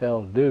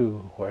Hotel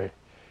Dieu where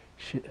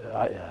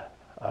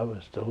I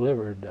was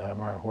delivered, I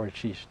remember where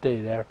she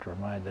stayed after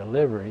my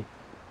delivery,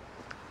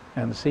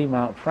 and see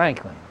Mount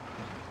Franklin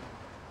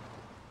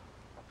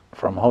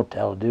from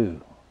Hotel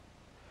Dieu.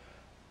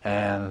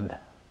 And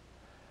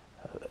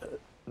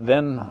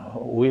then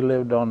we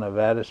lived on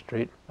Nevada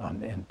Street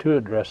in two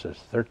addresses,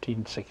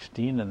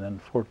 1316 and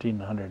then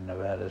 1400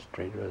 Nevada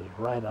Street. It was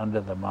right under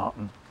the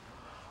mountain,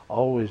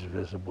 always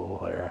visible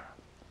there,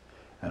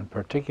 and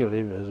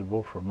particularly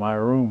visible from my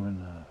room in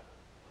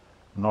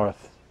the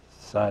north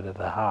side of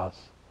the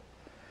house.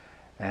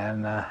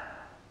 And then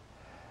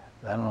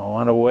I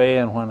went away,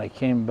 and when I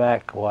came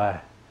back,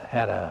 I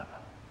had a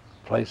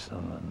place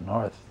on the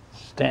North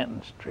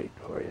Stanton Street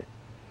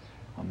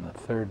on the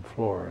third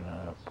floor in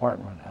an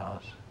apartment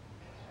house.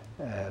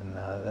 And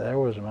there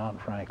was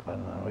Mount Franklin.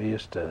 And we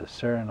used to,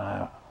 Sarah and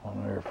I,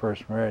 when we were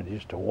first married,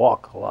 used to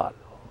walk a lot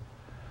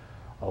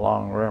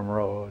along Rim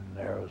Road, and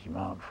there was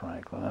Mount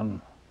Franklin.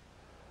 And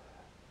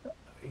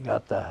we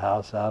got the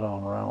house out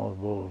on Reynolds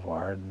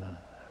Boulevard, and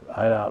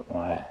right out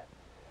my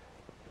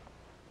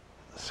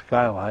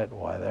skylight,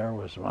 why, there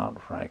was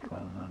Mount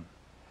Franklin.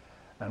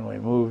 And we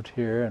moved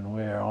here, and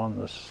we are on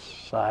the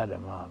side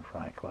of Mount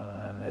Franklin,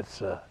 and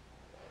it's a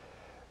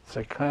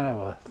kind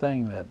of a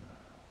thing that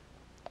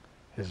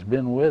has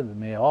been with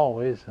me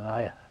always, and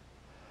I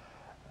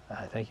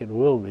think it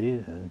will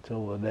be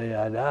until the day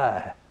I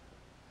die.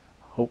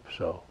 Hope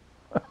so.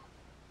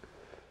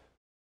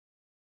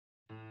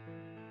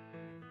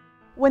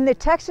 When the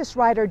Texas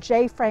writer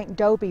J. Frank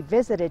Dobie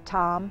visited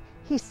Tom,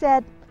 he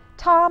said,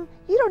 "Tom,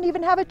 you don't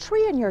even have a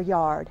tree in your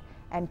yard."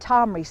 And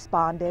Tom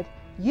responded,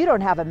 "You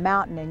don't have a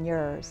mountain in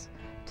yours."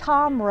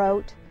 Tom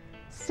wrote,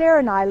 "Sarah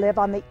and I live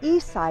on the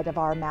east side of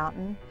our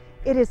mountain.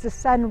 It is the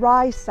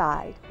sunrise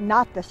side,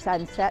 not the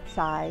sunset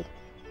side.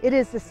 It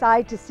is the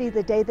side to see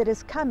the day that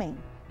is coming,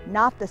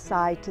 not the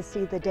side to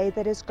see the day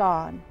that is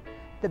gone.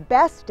 The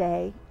best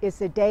day is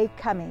the day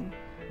coming,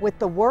 with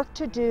the work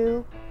to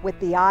do, with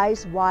the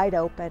eyes wide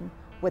open,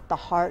 with the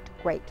heart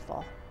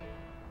grateful."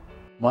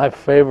 My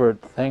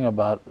favorite thing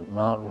about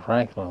Mount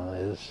Franklin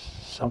is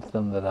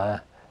something that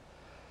I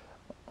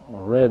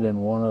read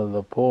in one of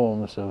the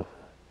poems of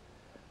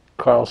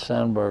Carl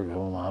Sandburg,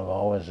 whom I've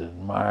always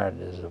admired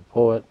as a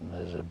poet and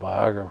as a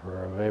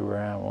biographer of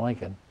Abraham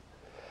Lincoln.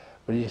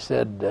 But he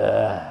said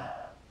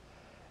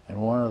in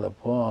one of the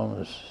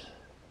poems,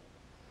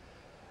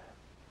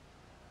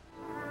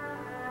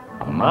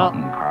 "A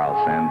mountain,"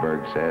 Carl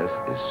Sandburg says,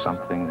 "is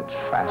something that's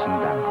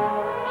fastened down,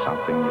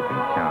 something you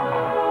can count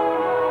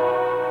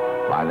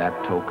on. By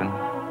that token,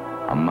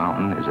 a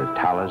mountain is a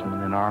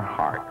talisman in our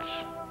hearts.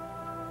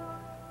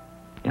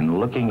 In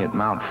looking at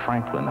Mount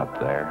Franklin up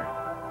there,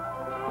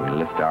 we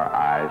lift our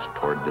eyes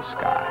toward the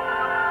sky."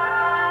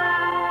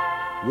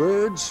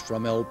 Words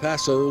from El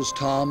Paso's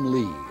Tom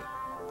Lea.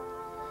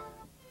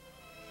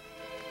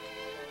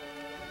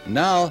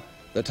 Now,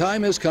 the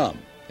time has come,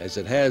 as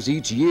it has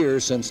each year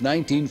since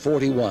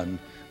 1941,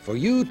 for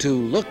you to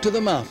look to the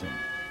mountain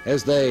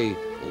as they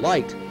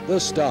light the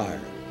star.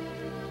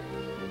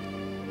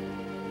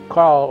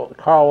 Carl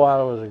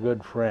Wilder was a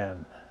good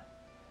friend,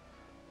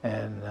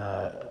 and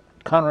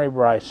Connery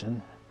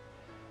Bryson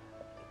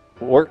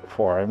worked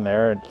for him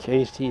there at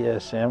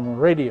KTSM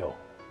Radio,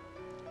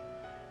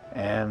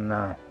 and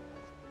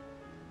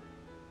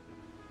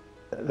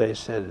they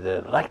said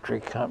the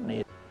electric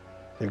company,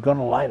 they're going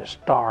to light a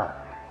star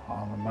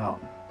on the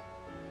mountain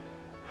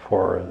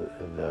for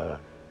the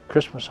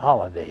Christmas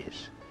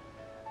holidays.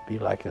 Be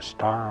like a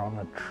star on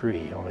a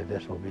tree, only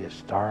this will be a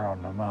star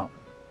on the mountain.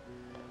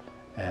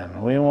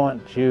 And we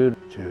want you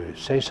to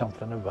say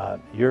something about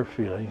your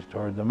feelings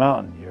toward the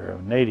mountain. You're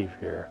a native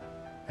here.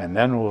 And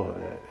then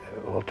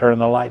we'll turn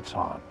the lights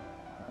on.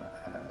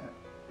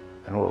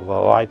 And the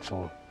lights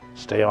will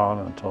stay on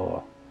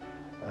until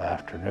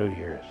after New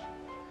Year's.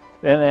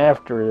 Then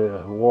after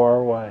the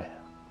war,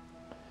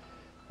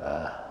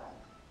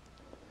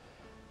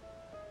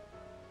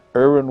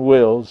 Irwin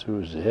Wills, who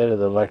was the head of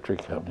the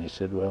electric company,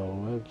 said, "Well,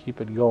 we'll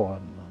keep it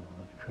going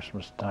at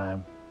Christmas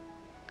time."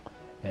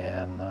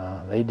 And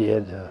they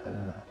did.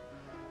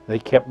 They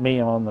kept me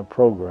on the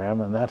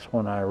program, and that's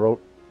when I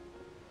wrote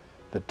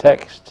the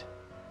text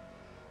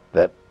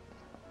that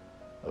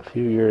a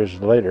few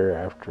years later,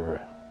 after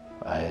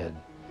I had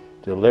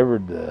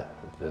delivered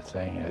the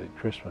thing at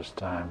Christmas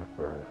time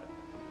for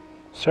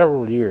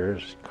several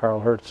years,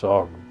 Carl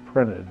Herzog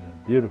printed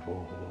a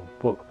beautiful little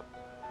book,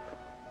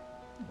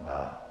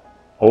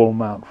 Old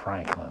Mount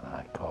Franklin,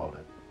 I called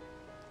it.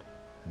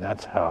 And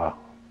that's how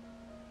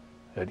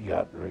it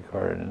got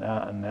recorded.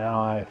 And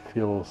now I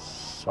feel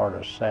sort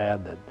of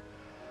sad that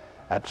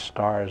that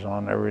star is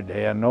on every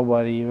day and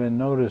nobody even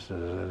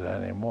notices it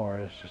anymore.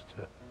 It's just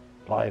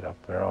a light up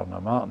there on the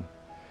mountain.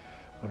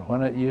 But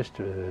when it used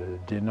to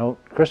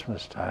denote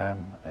Christmas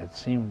time, it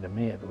seemed to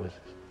me it was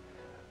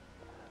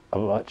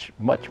a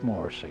much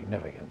more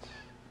significance.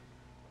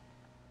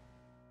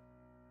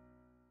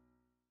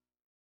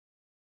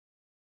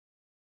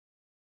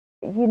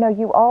 You know,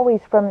 you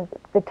always, from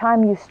the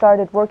time you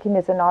started working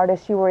as an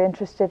artist, you were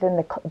interested in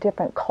the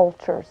different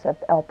cultures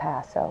of El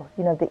Paso,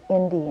 you know, the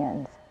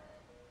Indians,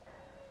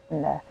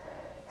 and the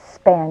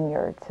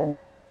Spaniards and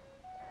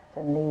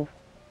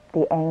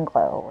the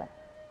Anglo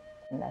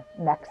and the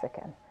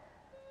Mexican.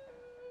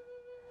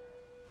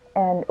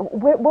 And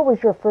what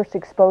was your first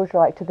exposure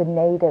like to the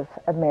Native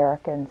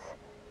Americans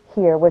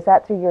here? Was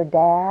that through your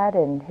dad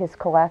and his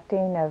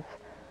collecting of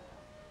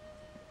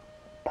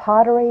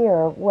pottery,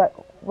 or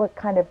what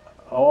kind of?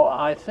 Oh,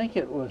 I think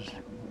it was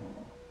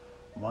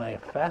my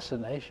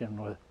fascination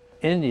with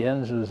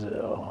Indians was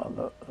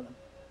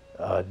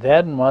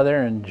Dad and Mother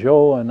and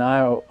Joe and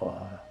I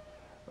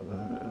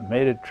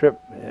made a trip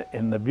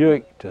in the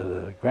Buick to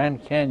the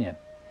Grand Canyon.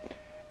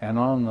 And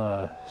on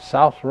the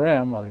south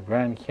rim of the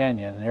Grand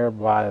Canyon,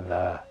 nearby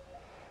the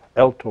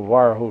El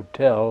Tovar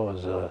Hotel,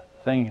 was a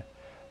thing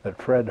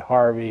that Fred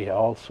Harvey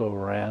also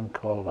ran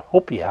called the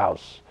Hopi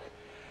House.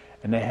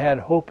 And they had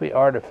Hopi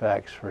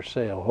artifacts for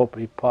sale,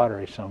 Hopi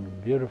pottery, some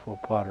beautiful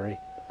pottery.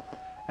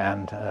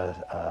 And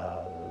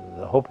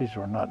the Hopis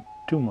were not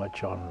too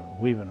much on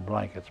weaving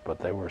blankets, but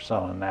they were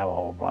selling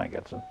Navajo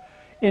blankets and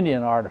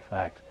Indian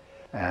artifacts.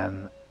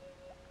 And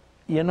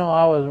you know,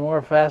 I was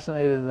more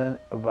fascinated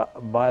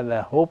by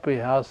the Hopi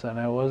House than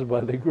I was by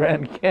the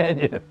Grand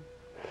Canyon.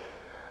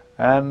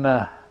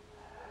 And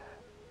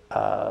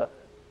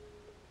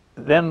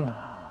then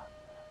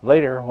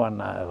later,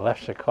 when I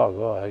left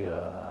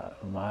Chicago,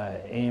 my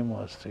aim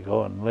was to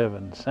go and live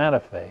in Santa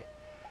Fe.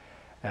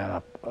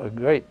 And a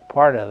great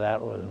part of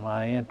that was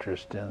my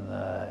interest in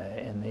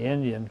the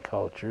Indian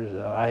cultures.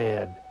 I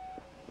had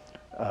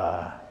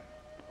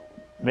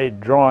made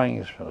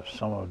drawings of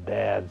some of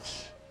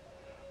Dad's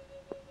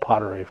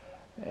pottery,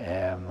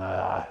 and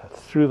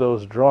through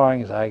those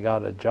drawings I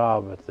got a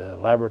job at the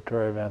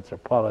Laboratory of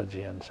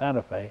Anthropology in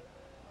Santa Fe,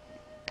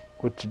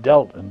 which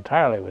dealt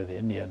entirely with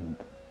Indian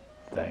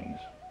things.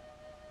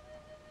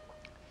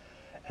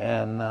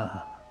 And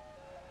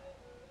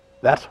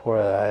that's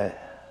where I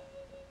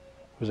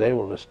was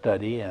able to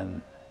study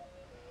and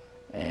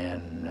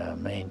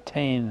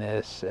maintain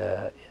this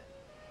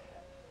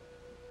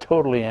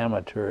totally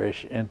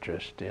amateurish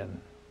interest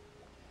in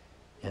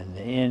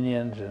the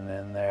Indians and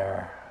in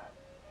their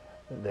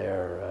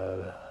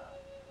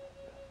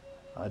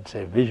I'd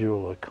say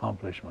visual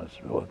accomplishments,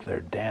 both their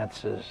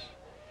dances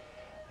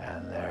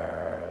and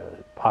their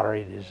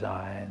pottery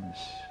designs.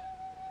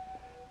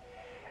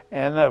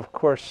 And of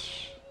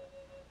course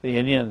the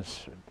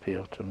Indians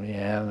appealed to me,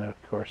 and of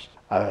course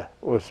I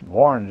was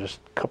born just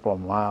a couple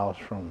of miles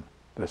from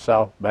the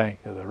south bank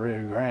of the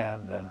Rio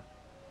Grande, and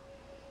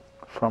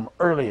from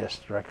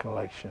earliest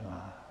recollection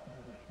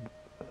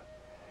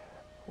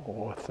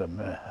with the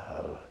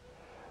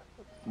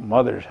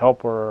mother's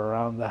helper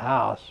around the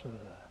house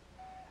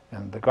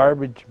and the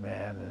garbage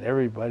man and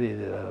everybody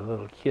that a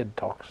little kid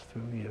talks to,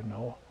 you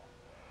know.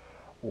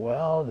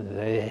 Well,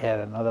 they had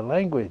another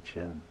language,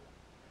 and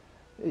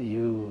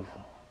you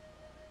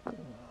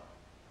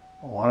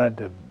wanted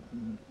to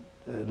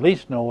at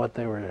least know what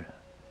they were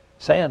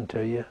saying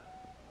to you,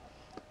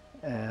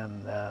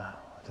 and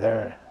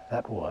there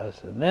that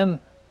was. And then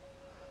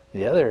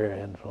the other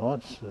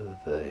influence,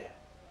 the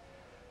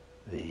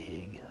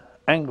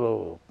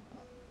Anglo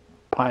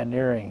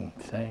pioneering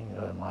thing.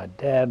 My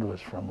dad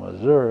was from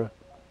Missouri,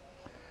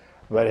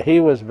 but he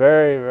was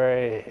very,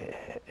 very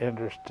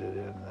interested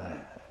in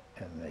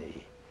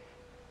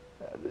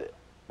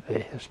the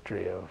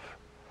history of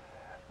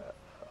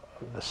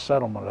the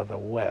settlement of the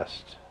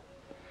West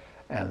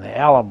and the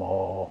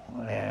Alamo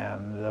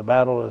and the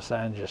Battle of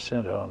San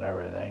Jacinto and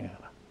everything.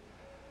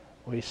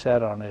 We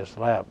sat on his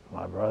lap,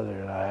 my brother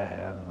and I,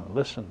 and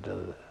listened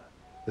to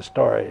the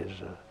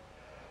stories of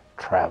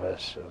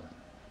Travis and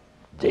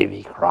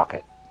Davy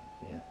Crockett,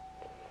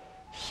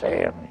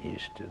 Sam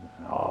Houston,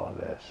 and all of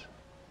this.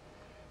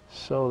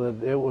 So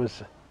that it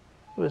was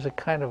a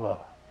kind of a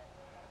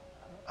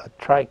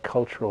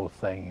tricultural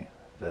thing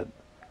that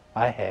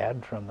I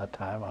had from the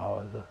time I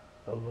was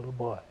a little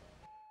boy.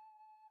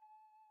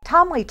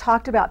 Tom Lea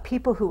talked about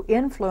people who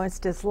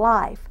influenced his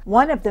life,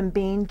 one of them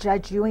being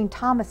Judge Ewing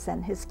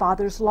Thomason, his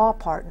father's law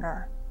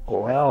partner.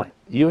 Well,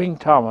 Ewing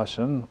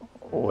Thomason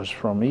was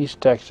from East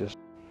Texas.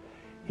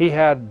 He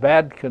had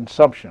bad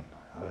consumption,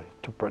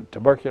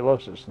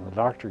 tuberculosis, and the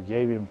doctor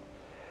gave him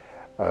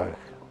a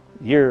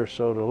year or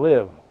so to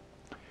live,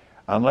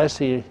 unless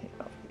he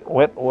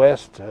went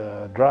west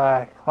to a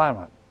dry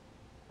climate.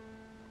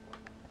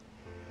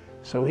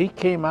 So he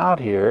came out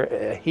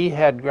here. He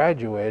had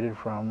graduated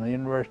from the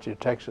University of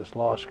Texas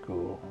Law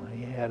School.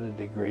 He had a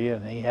degree,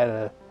 and he had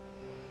a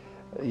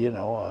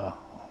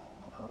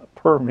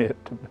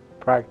permit to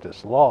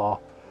practice law,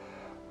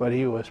 but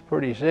he was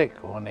pretty sick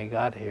when he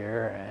got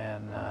here,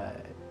 and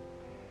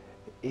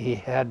he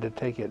had to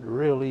take it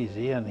real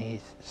easy, and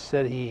he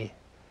said he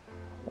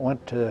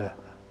went to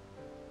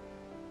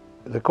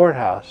the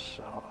courthouse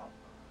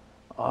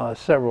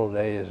several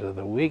days of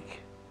the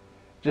week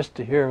just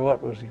to hear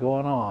what was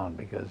going on,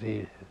 because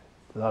he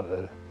thought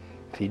that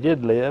if he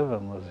did live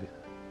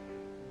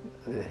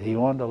he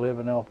wanted to live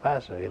in El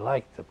Paso. He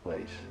liked the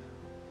place.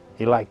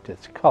 He liked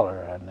its color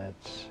and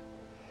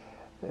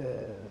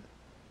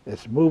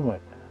its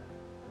movement.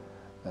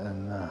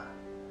 And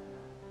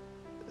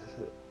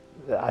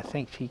I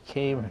think she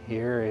came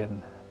here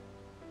in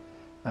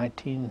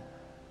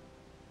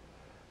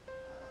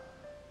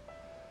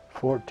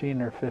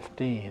 1914 or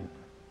 15.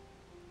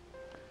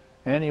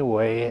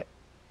 Anyway,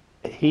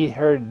 he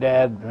heard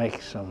Dad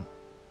make some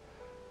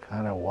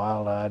kind of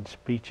wild-eyed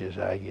speeches,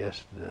 I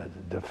guess,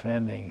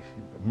 defending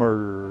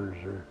murderers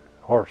or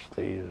horse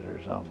thieves or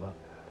something.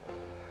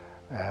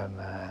 And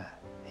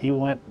he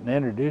went and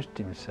introduced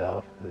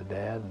himself to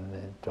Dad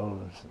and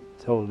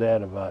told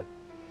Dad about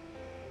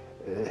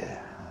the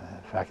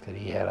fact that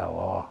he had a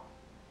law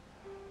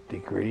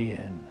degree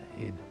and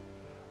he'd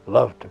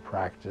love to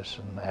practice,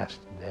 and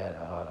asked Dad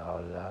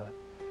about it.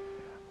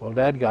 Well,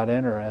 Dad got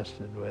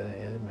interested with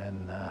him,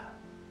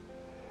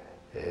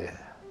 and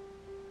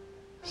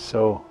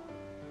so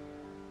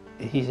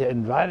he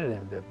invited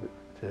him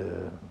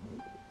to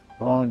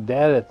belong.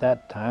 Dad at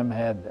that time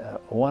had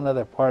one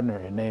other partner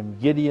named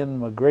Gideon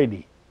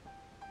McGrady,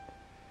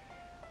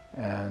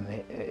 and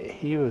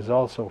he was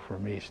also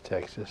from East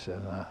Texas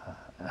and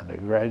a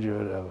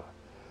graduate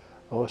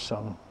of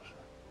some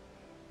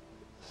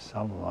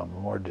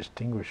more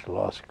distinguished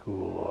law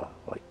school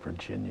like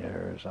Virginia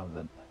or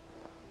something.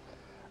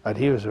 But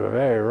he was a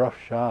very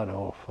roughshod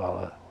old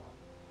fellow.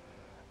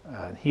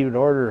 And he would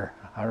order,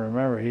 I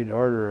remember he'd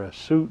order a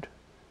suit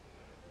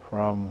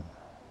from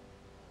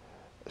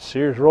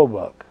Sears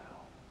Roebuck.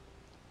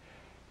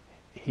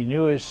 He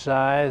knew his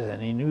size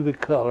and he knew the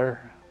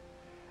color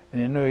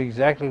and he knew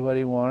exactly what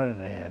he wanted,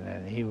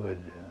 and he would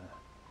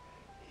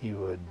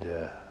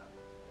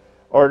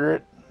order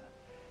it,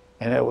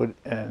 and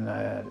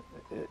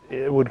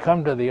it would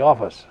come to the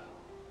office,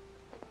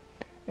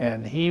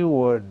 and he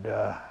would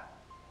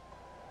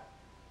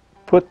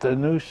put the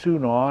new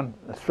suit on,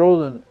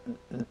 throw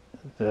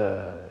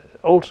the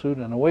old suit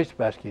in the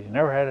wastebasket. He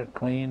never had it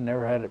cleaned,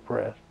 never had it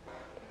pressed.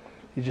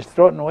 He just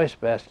throw it in the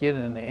wastebasket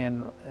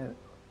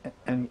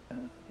and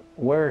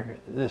wear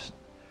this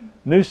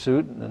new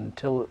suit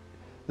until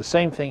the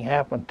same thing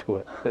happened to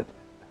it.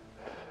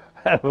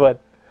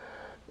 But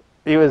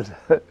he was,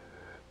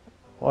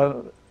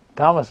 well,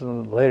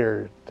 Thomason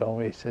later told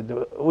me, he said,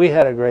 we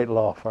had a great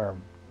law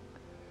firm.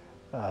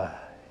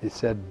 He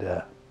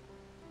said,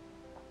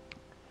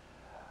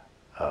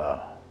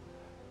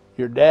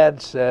 your dad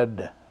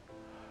said,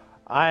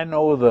 I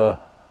know the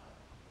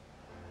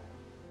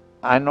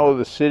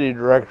city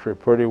directory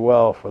pretty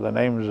well for the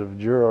names of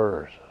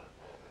jurors.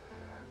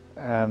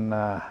 And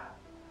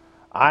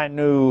I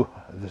knew,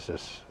 this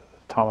is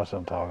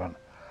Thomason talking,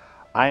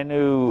 I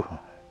knew,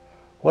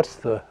 what's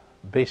the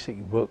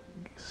basic book,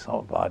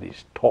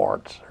 somebody's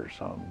torts or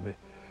something,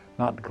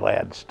 not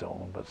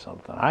Gladstone, but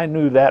something. I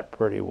knew that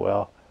pretty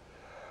well.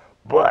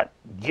 But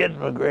Gid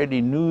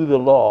McGrady knew the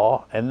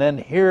law, and then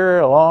here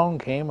along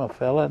came a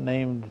fella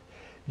named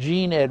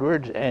Gene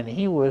Edwards, and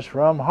he was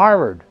from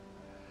Harvard.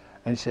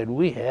 And he said,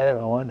 we had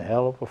one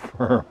hell of a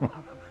firm.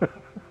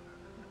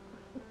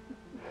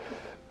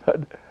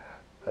 But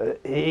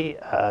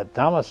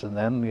Thomason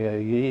then,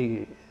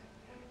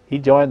 he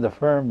joined the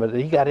firm, but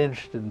he got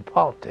interested in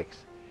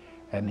politics.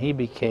 And he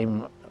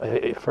became,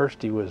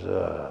 first he was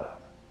a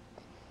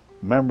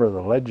member of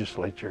the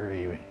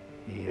legislature.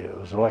 He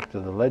was elected to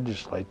the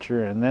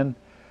legislature, and then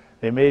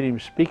they made him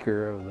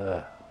Speaker of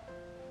the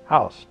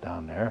House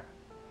down there.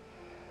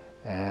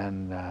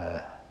 And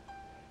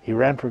he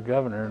ran for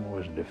governor and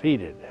was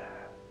defeated.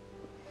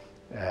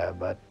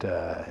 But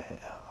a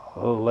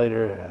little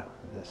later,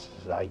 this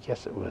is, I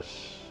guess it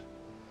was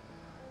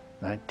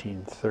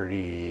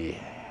 1930,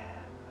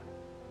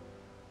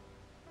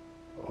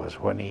 was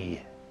when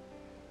he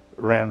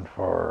ran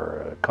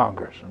for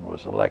Congress and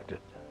was elected.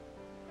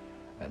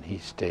 And he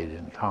stayed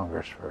in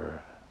Congress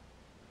for,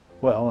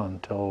 well,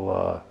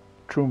 until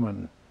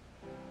Truman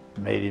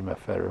made him a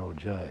federal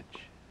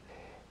judge.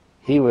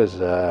 He was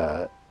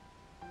the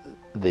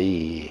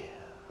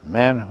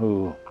man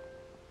who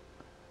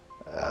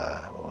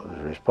was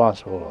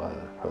responsible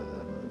for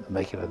the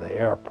making of the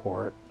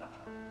airport.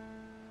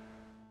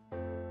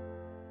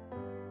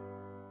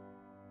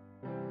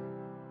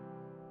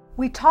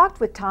 We talked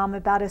with Tom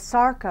about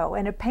Isarco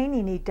and a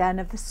painting he'd done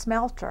of the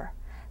smelter.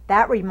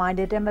 That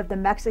reminded him of the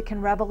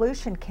Mexican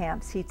Revolution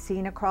camps he'd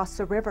seen across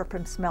the river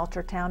from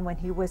Smelter Town when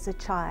he was a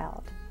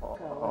child.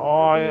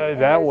 Oh, yeah,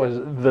 that was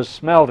the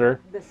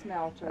smelter. The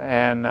smelter.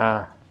 And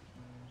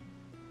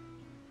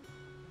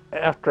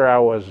after I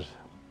was,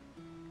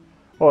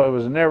 well, it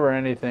was never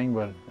anything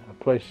but a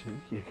place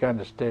you kind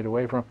of stayed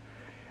away from.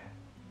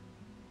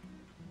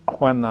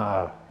 When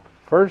the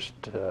first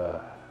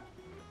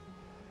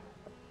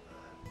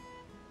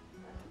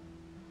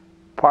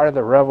part of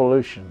the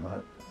revolution,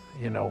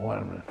 you know,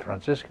 when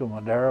Francisco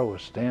Madero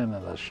was staying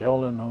in the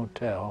Sheldon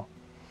Hotel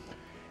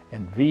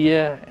in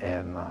Villa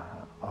and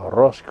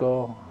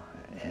Orozco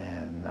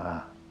and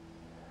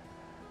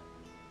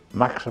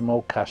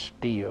Maximo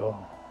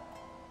Castillo.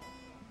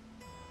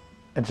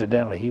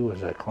 Incidentally, he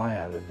was a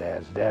client of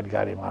Dad's. Dad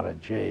got him out of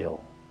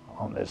jail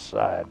on this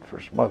side for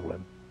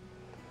smuggling.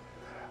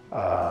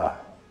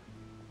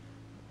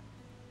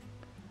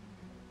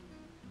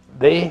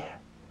 They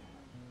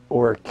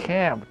were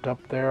camped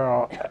up there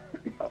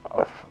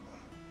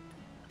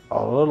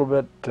a little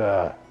bit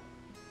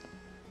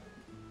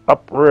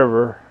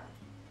upriver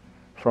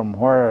from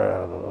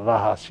where La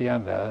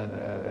Hacienda,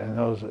 in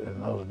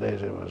those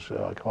days it was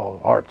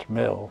called Hart's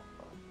Mill,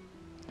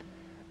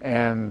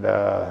 and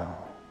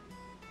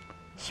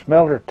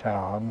Smelter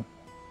Town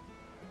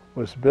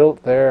was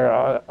built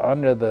there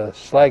under the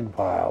slag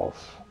piles,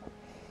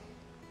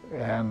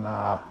 and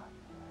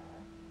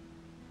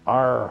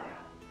our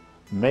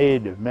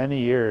maid of many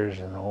years,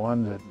 and the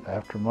one that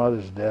after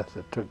Mother's death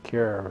that took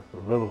care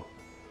of little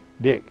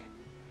Dick,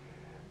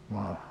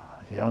 my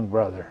young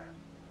brother,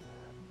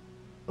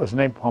 was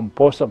named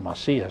Pomposa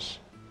Macias,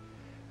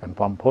 and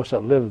Pomposa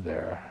lived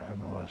there,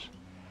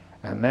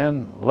 and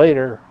then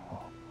later,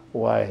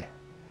 why,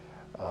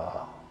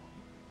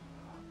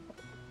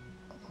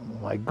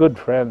 my good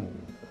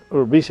friend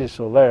Urbice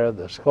Soler,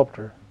 the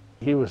sculptor,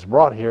 he was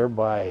brought here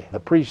by the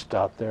priest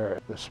out there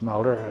at the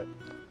smelter,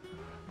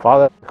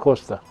 Father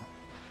Costa,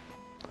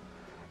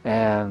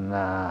 and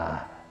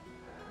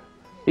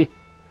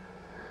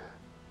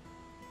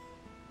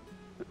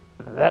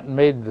that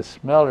made the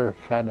smelter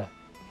kind of.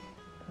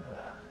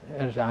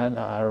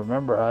 I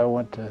remember I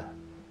went to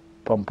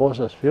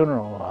Pomposa's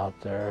funeral out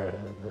there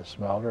at the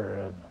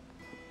smelter,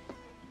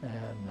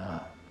 and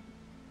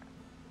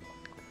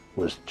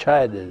was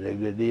chided a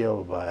good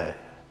deal by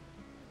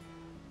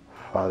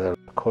Father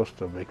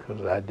Costa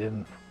because I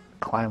didn't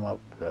climb up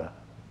the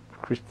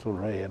Cristo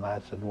Rey, and I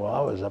said, well,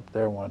 I was up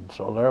there when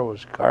Soler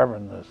was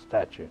carving the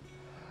statue.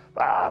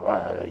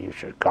 Well, you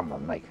should come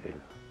and make the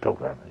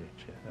pilgrimage,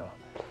 you know.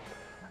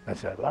 I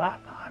said, well,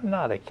 I'm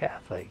not a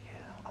Catholic.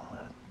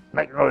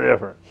 Make no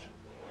difference.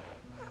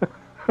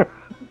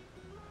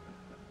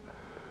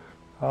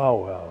 Oh,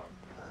 well.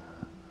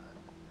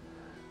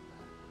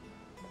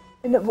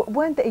 And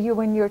one thing,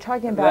 when you were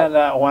talking about...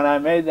 Then, when I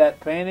made that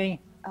painting,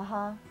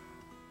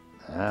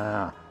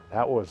 that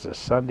was a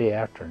Sunday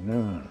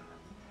afternoon,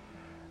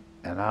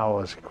 and I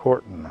was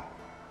courting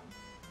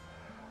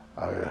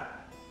a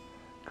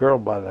girl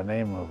by the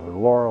name of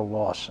Laura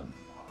Lawson.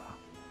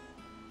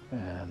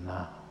 And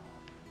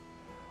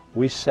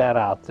we sat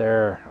out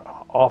there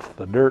off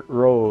the dirt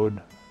road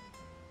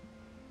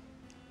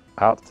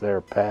out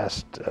there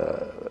past,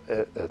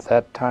 at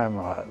that time,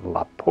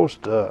 La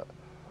Posta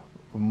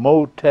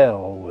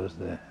Motel was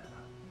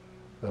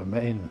the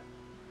main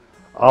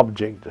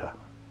object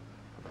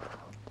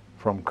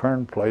from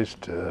Kern Place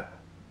to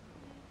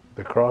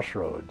the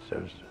crossroads. There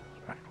was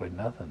practically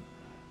nothing.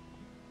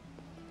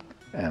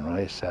 And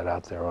we sat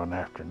out there one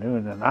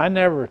afternoon, and I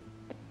never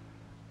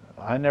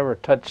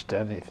touched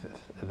anything.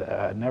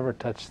 I never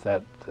touched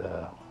that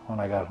when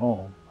I got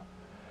home.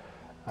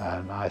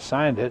 And I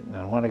signed it,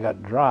 and when it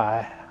got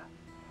dry,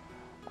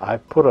 I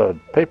put a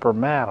paper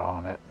mat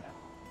on it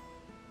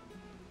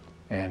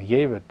and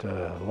gave it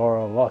to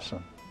Laura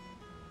Lawson.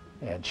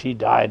 And she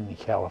died in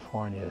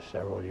California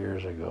several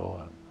years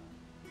ago. And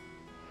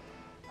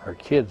her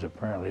kids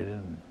apparently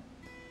didn't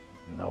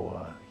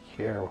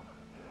care.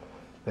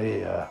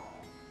 They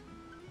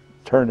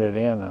turned it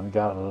in and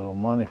got a little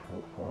money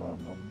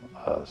from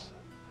us.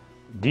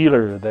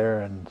 Dealer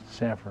there in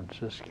San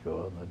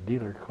Francisco, and the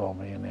dealer called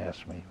me and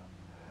asked me,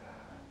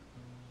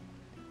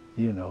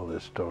 you know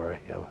this story,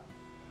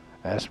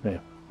 asked me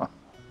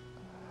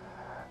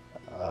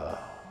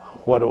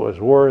what it was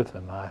worth,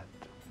 and I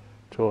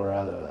told her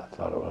I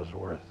thought it was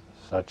worth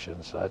such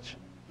and such.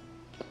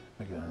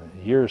 A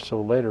year or so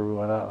later we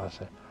went out and I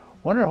said,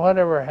 wonder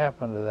whatever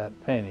happened to that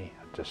painting.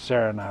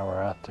 Sarah and I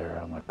were out there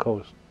on the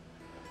coast.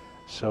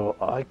 So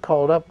I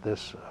called up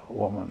this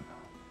woman,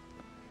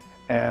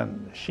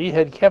 and she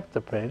had kept the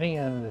painting,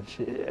 and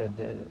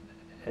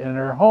in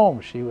her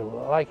home she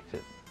liked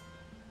it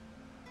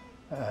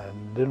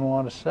and didn't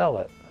want to sell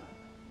it.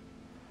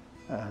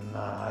 And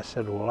I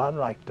said, well, I'd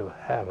like to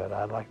have it.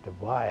 I'd like to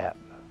buy it.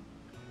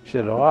 She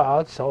said, oh,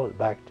 I'll sell it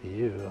back to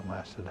you. And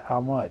I said,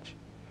 how much?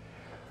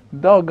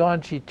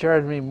 Doggone, she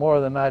charged me more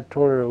than I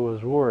told her it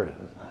was worth.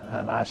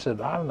 And I said,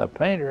 I'm the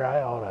painter.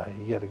 I ought to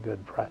get a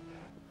good price.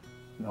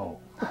 No.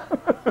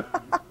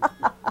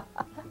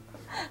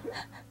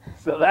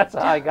 So that's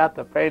how I got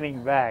the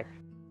painting back.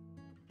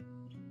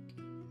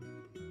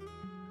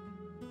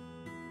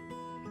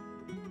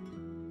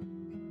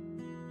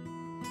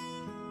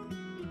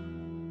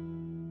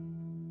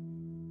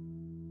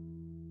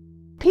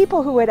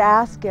 People who would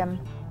ask him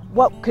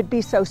what could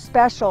be so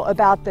special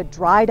about the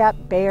dried up,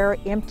 bare,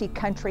 empty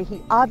country he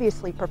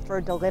obviously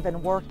preferred to live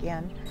and work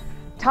in,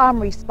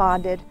 Tom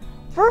responded,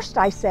 first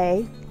I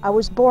say, I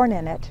was born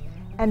in it.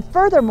 And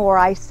furthermore,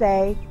 I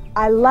say,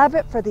 I love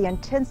it for the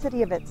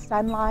intensity of its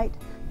sunlight,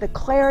 the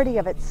clarity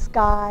of its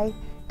sky,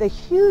 the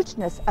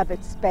hugeness of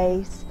its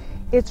space,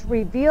 its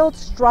revealed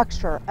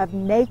structure of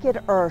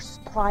naked Earth's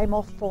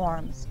primal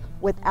forms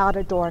without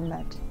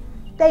adornment.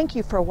 Thank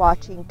you for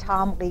watching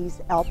Tom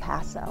Lea's El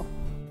Paso.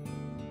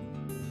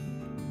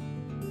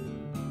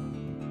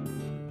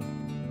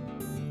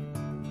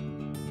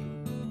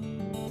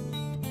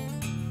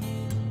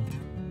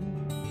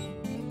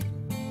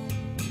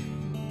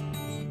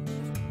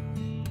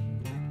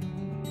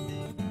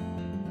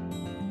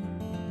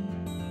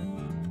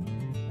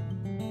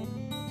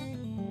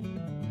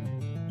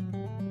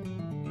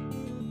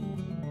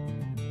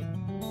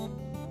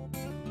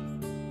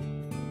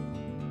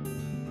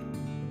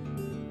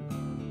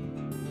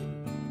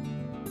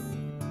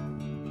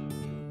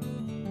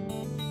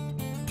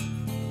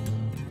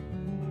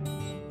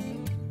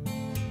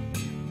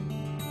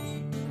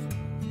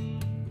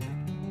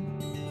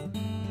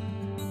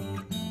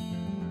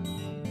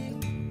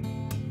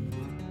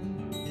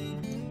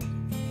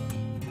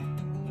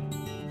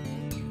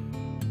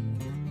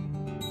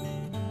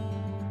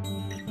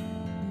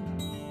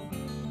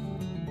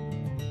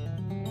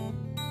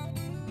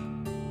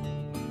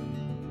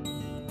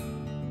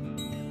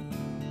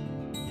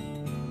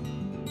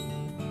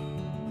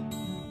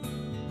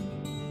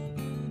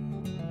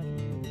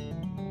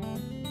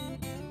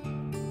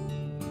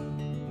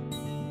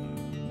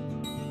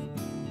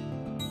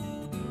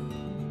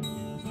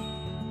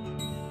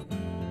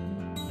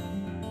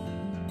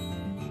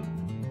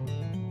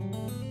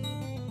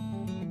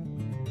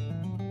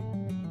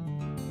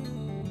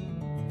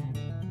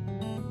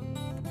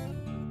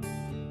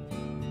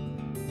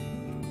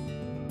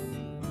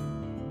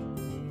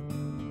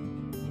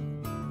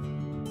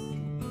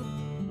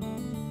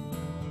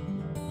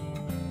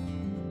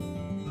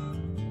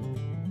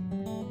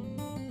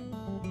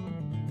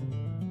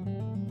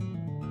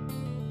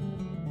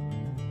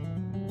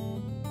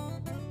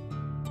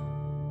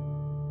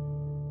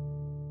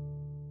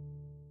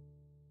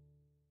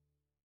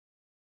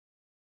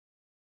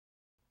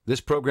 This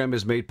program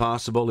is made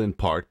possible in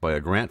part by a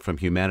grant from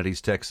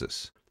Humanities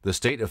Texas, the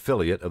state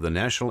affiliate of the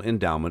National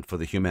Endowment for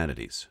the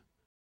Humanities,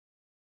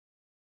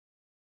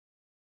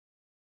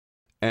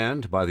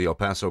 and by the El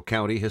Paso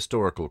County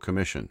Historical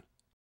Commission.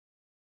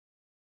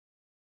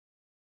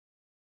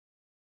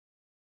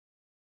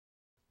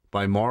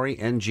 By Maury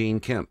and Jean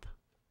Kemp,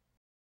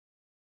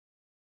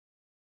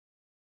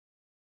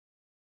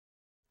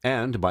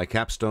 and by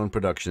Capstone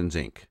Productions,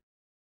 Inc.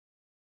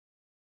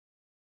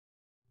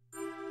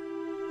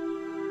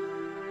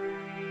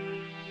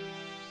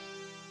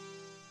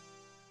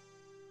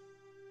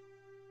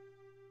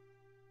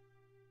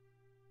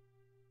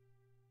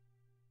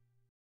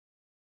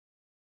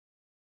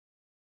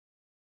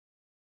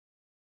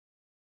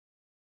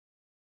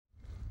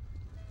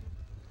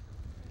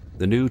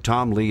 The new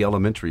Tom Lea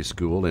Elementary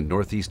School in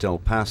northeast El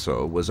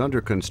Paso was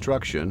under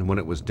construction when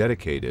it was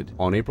dedicated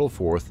on April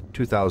 4,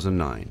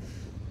 2009.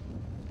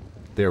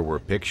 There were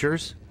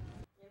pictures,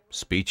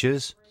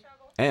 speeches,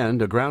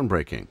 and a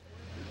groundbreaking.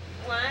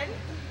 1,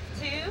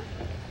 2,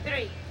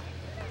 3.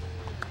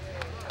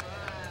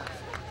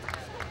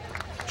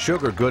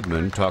 Sugar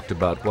Goodman talked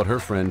about what her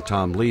friend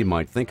Tom Lea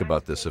might think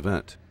about this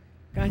event.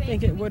 I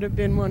think it would have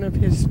been one of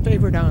his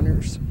favorite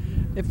honors,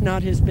 if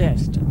not his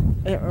best,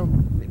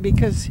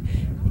 because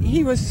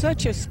he was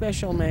such a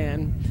special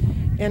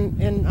man,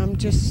 and I'm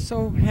just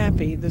so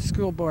happy the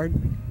school board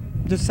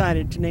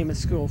decided to name a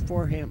school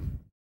for him.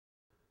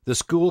 The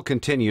school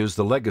continues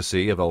the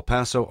legacy of El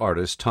Paso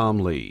artist Tom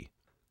Lea.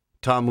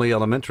 Tom Lea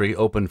Elementary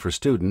opened for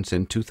students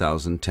in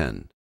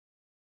 2010.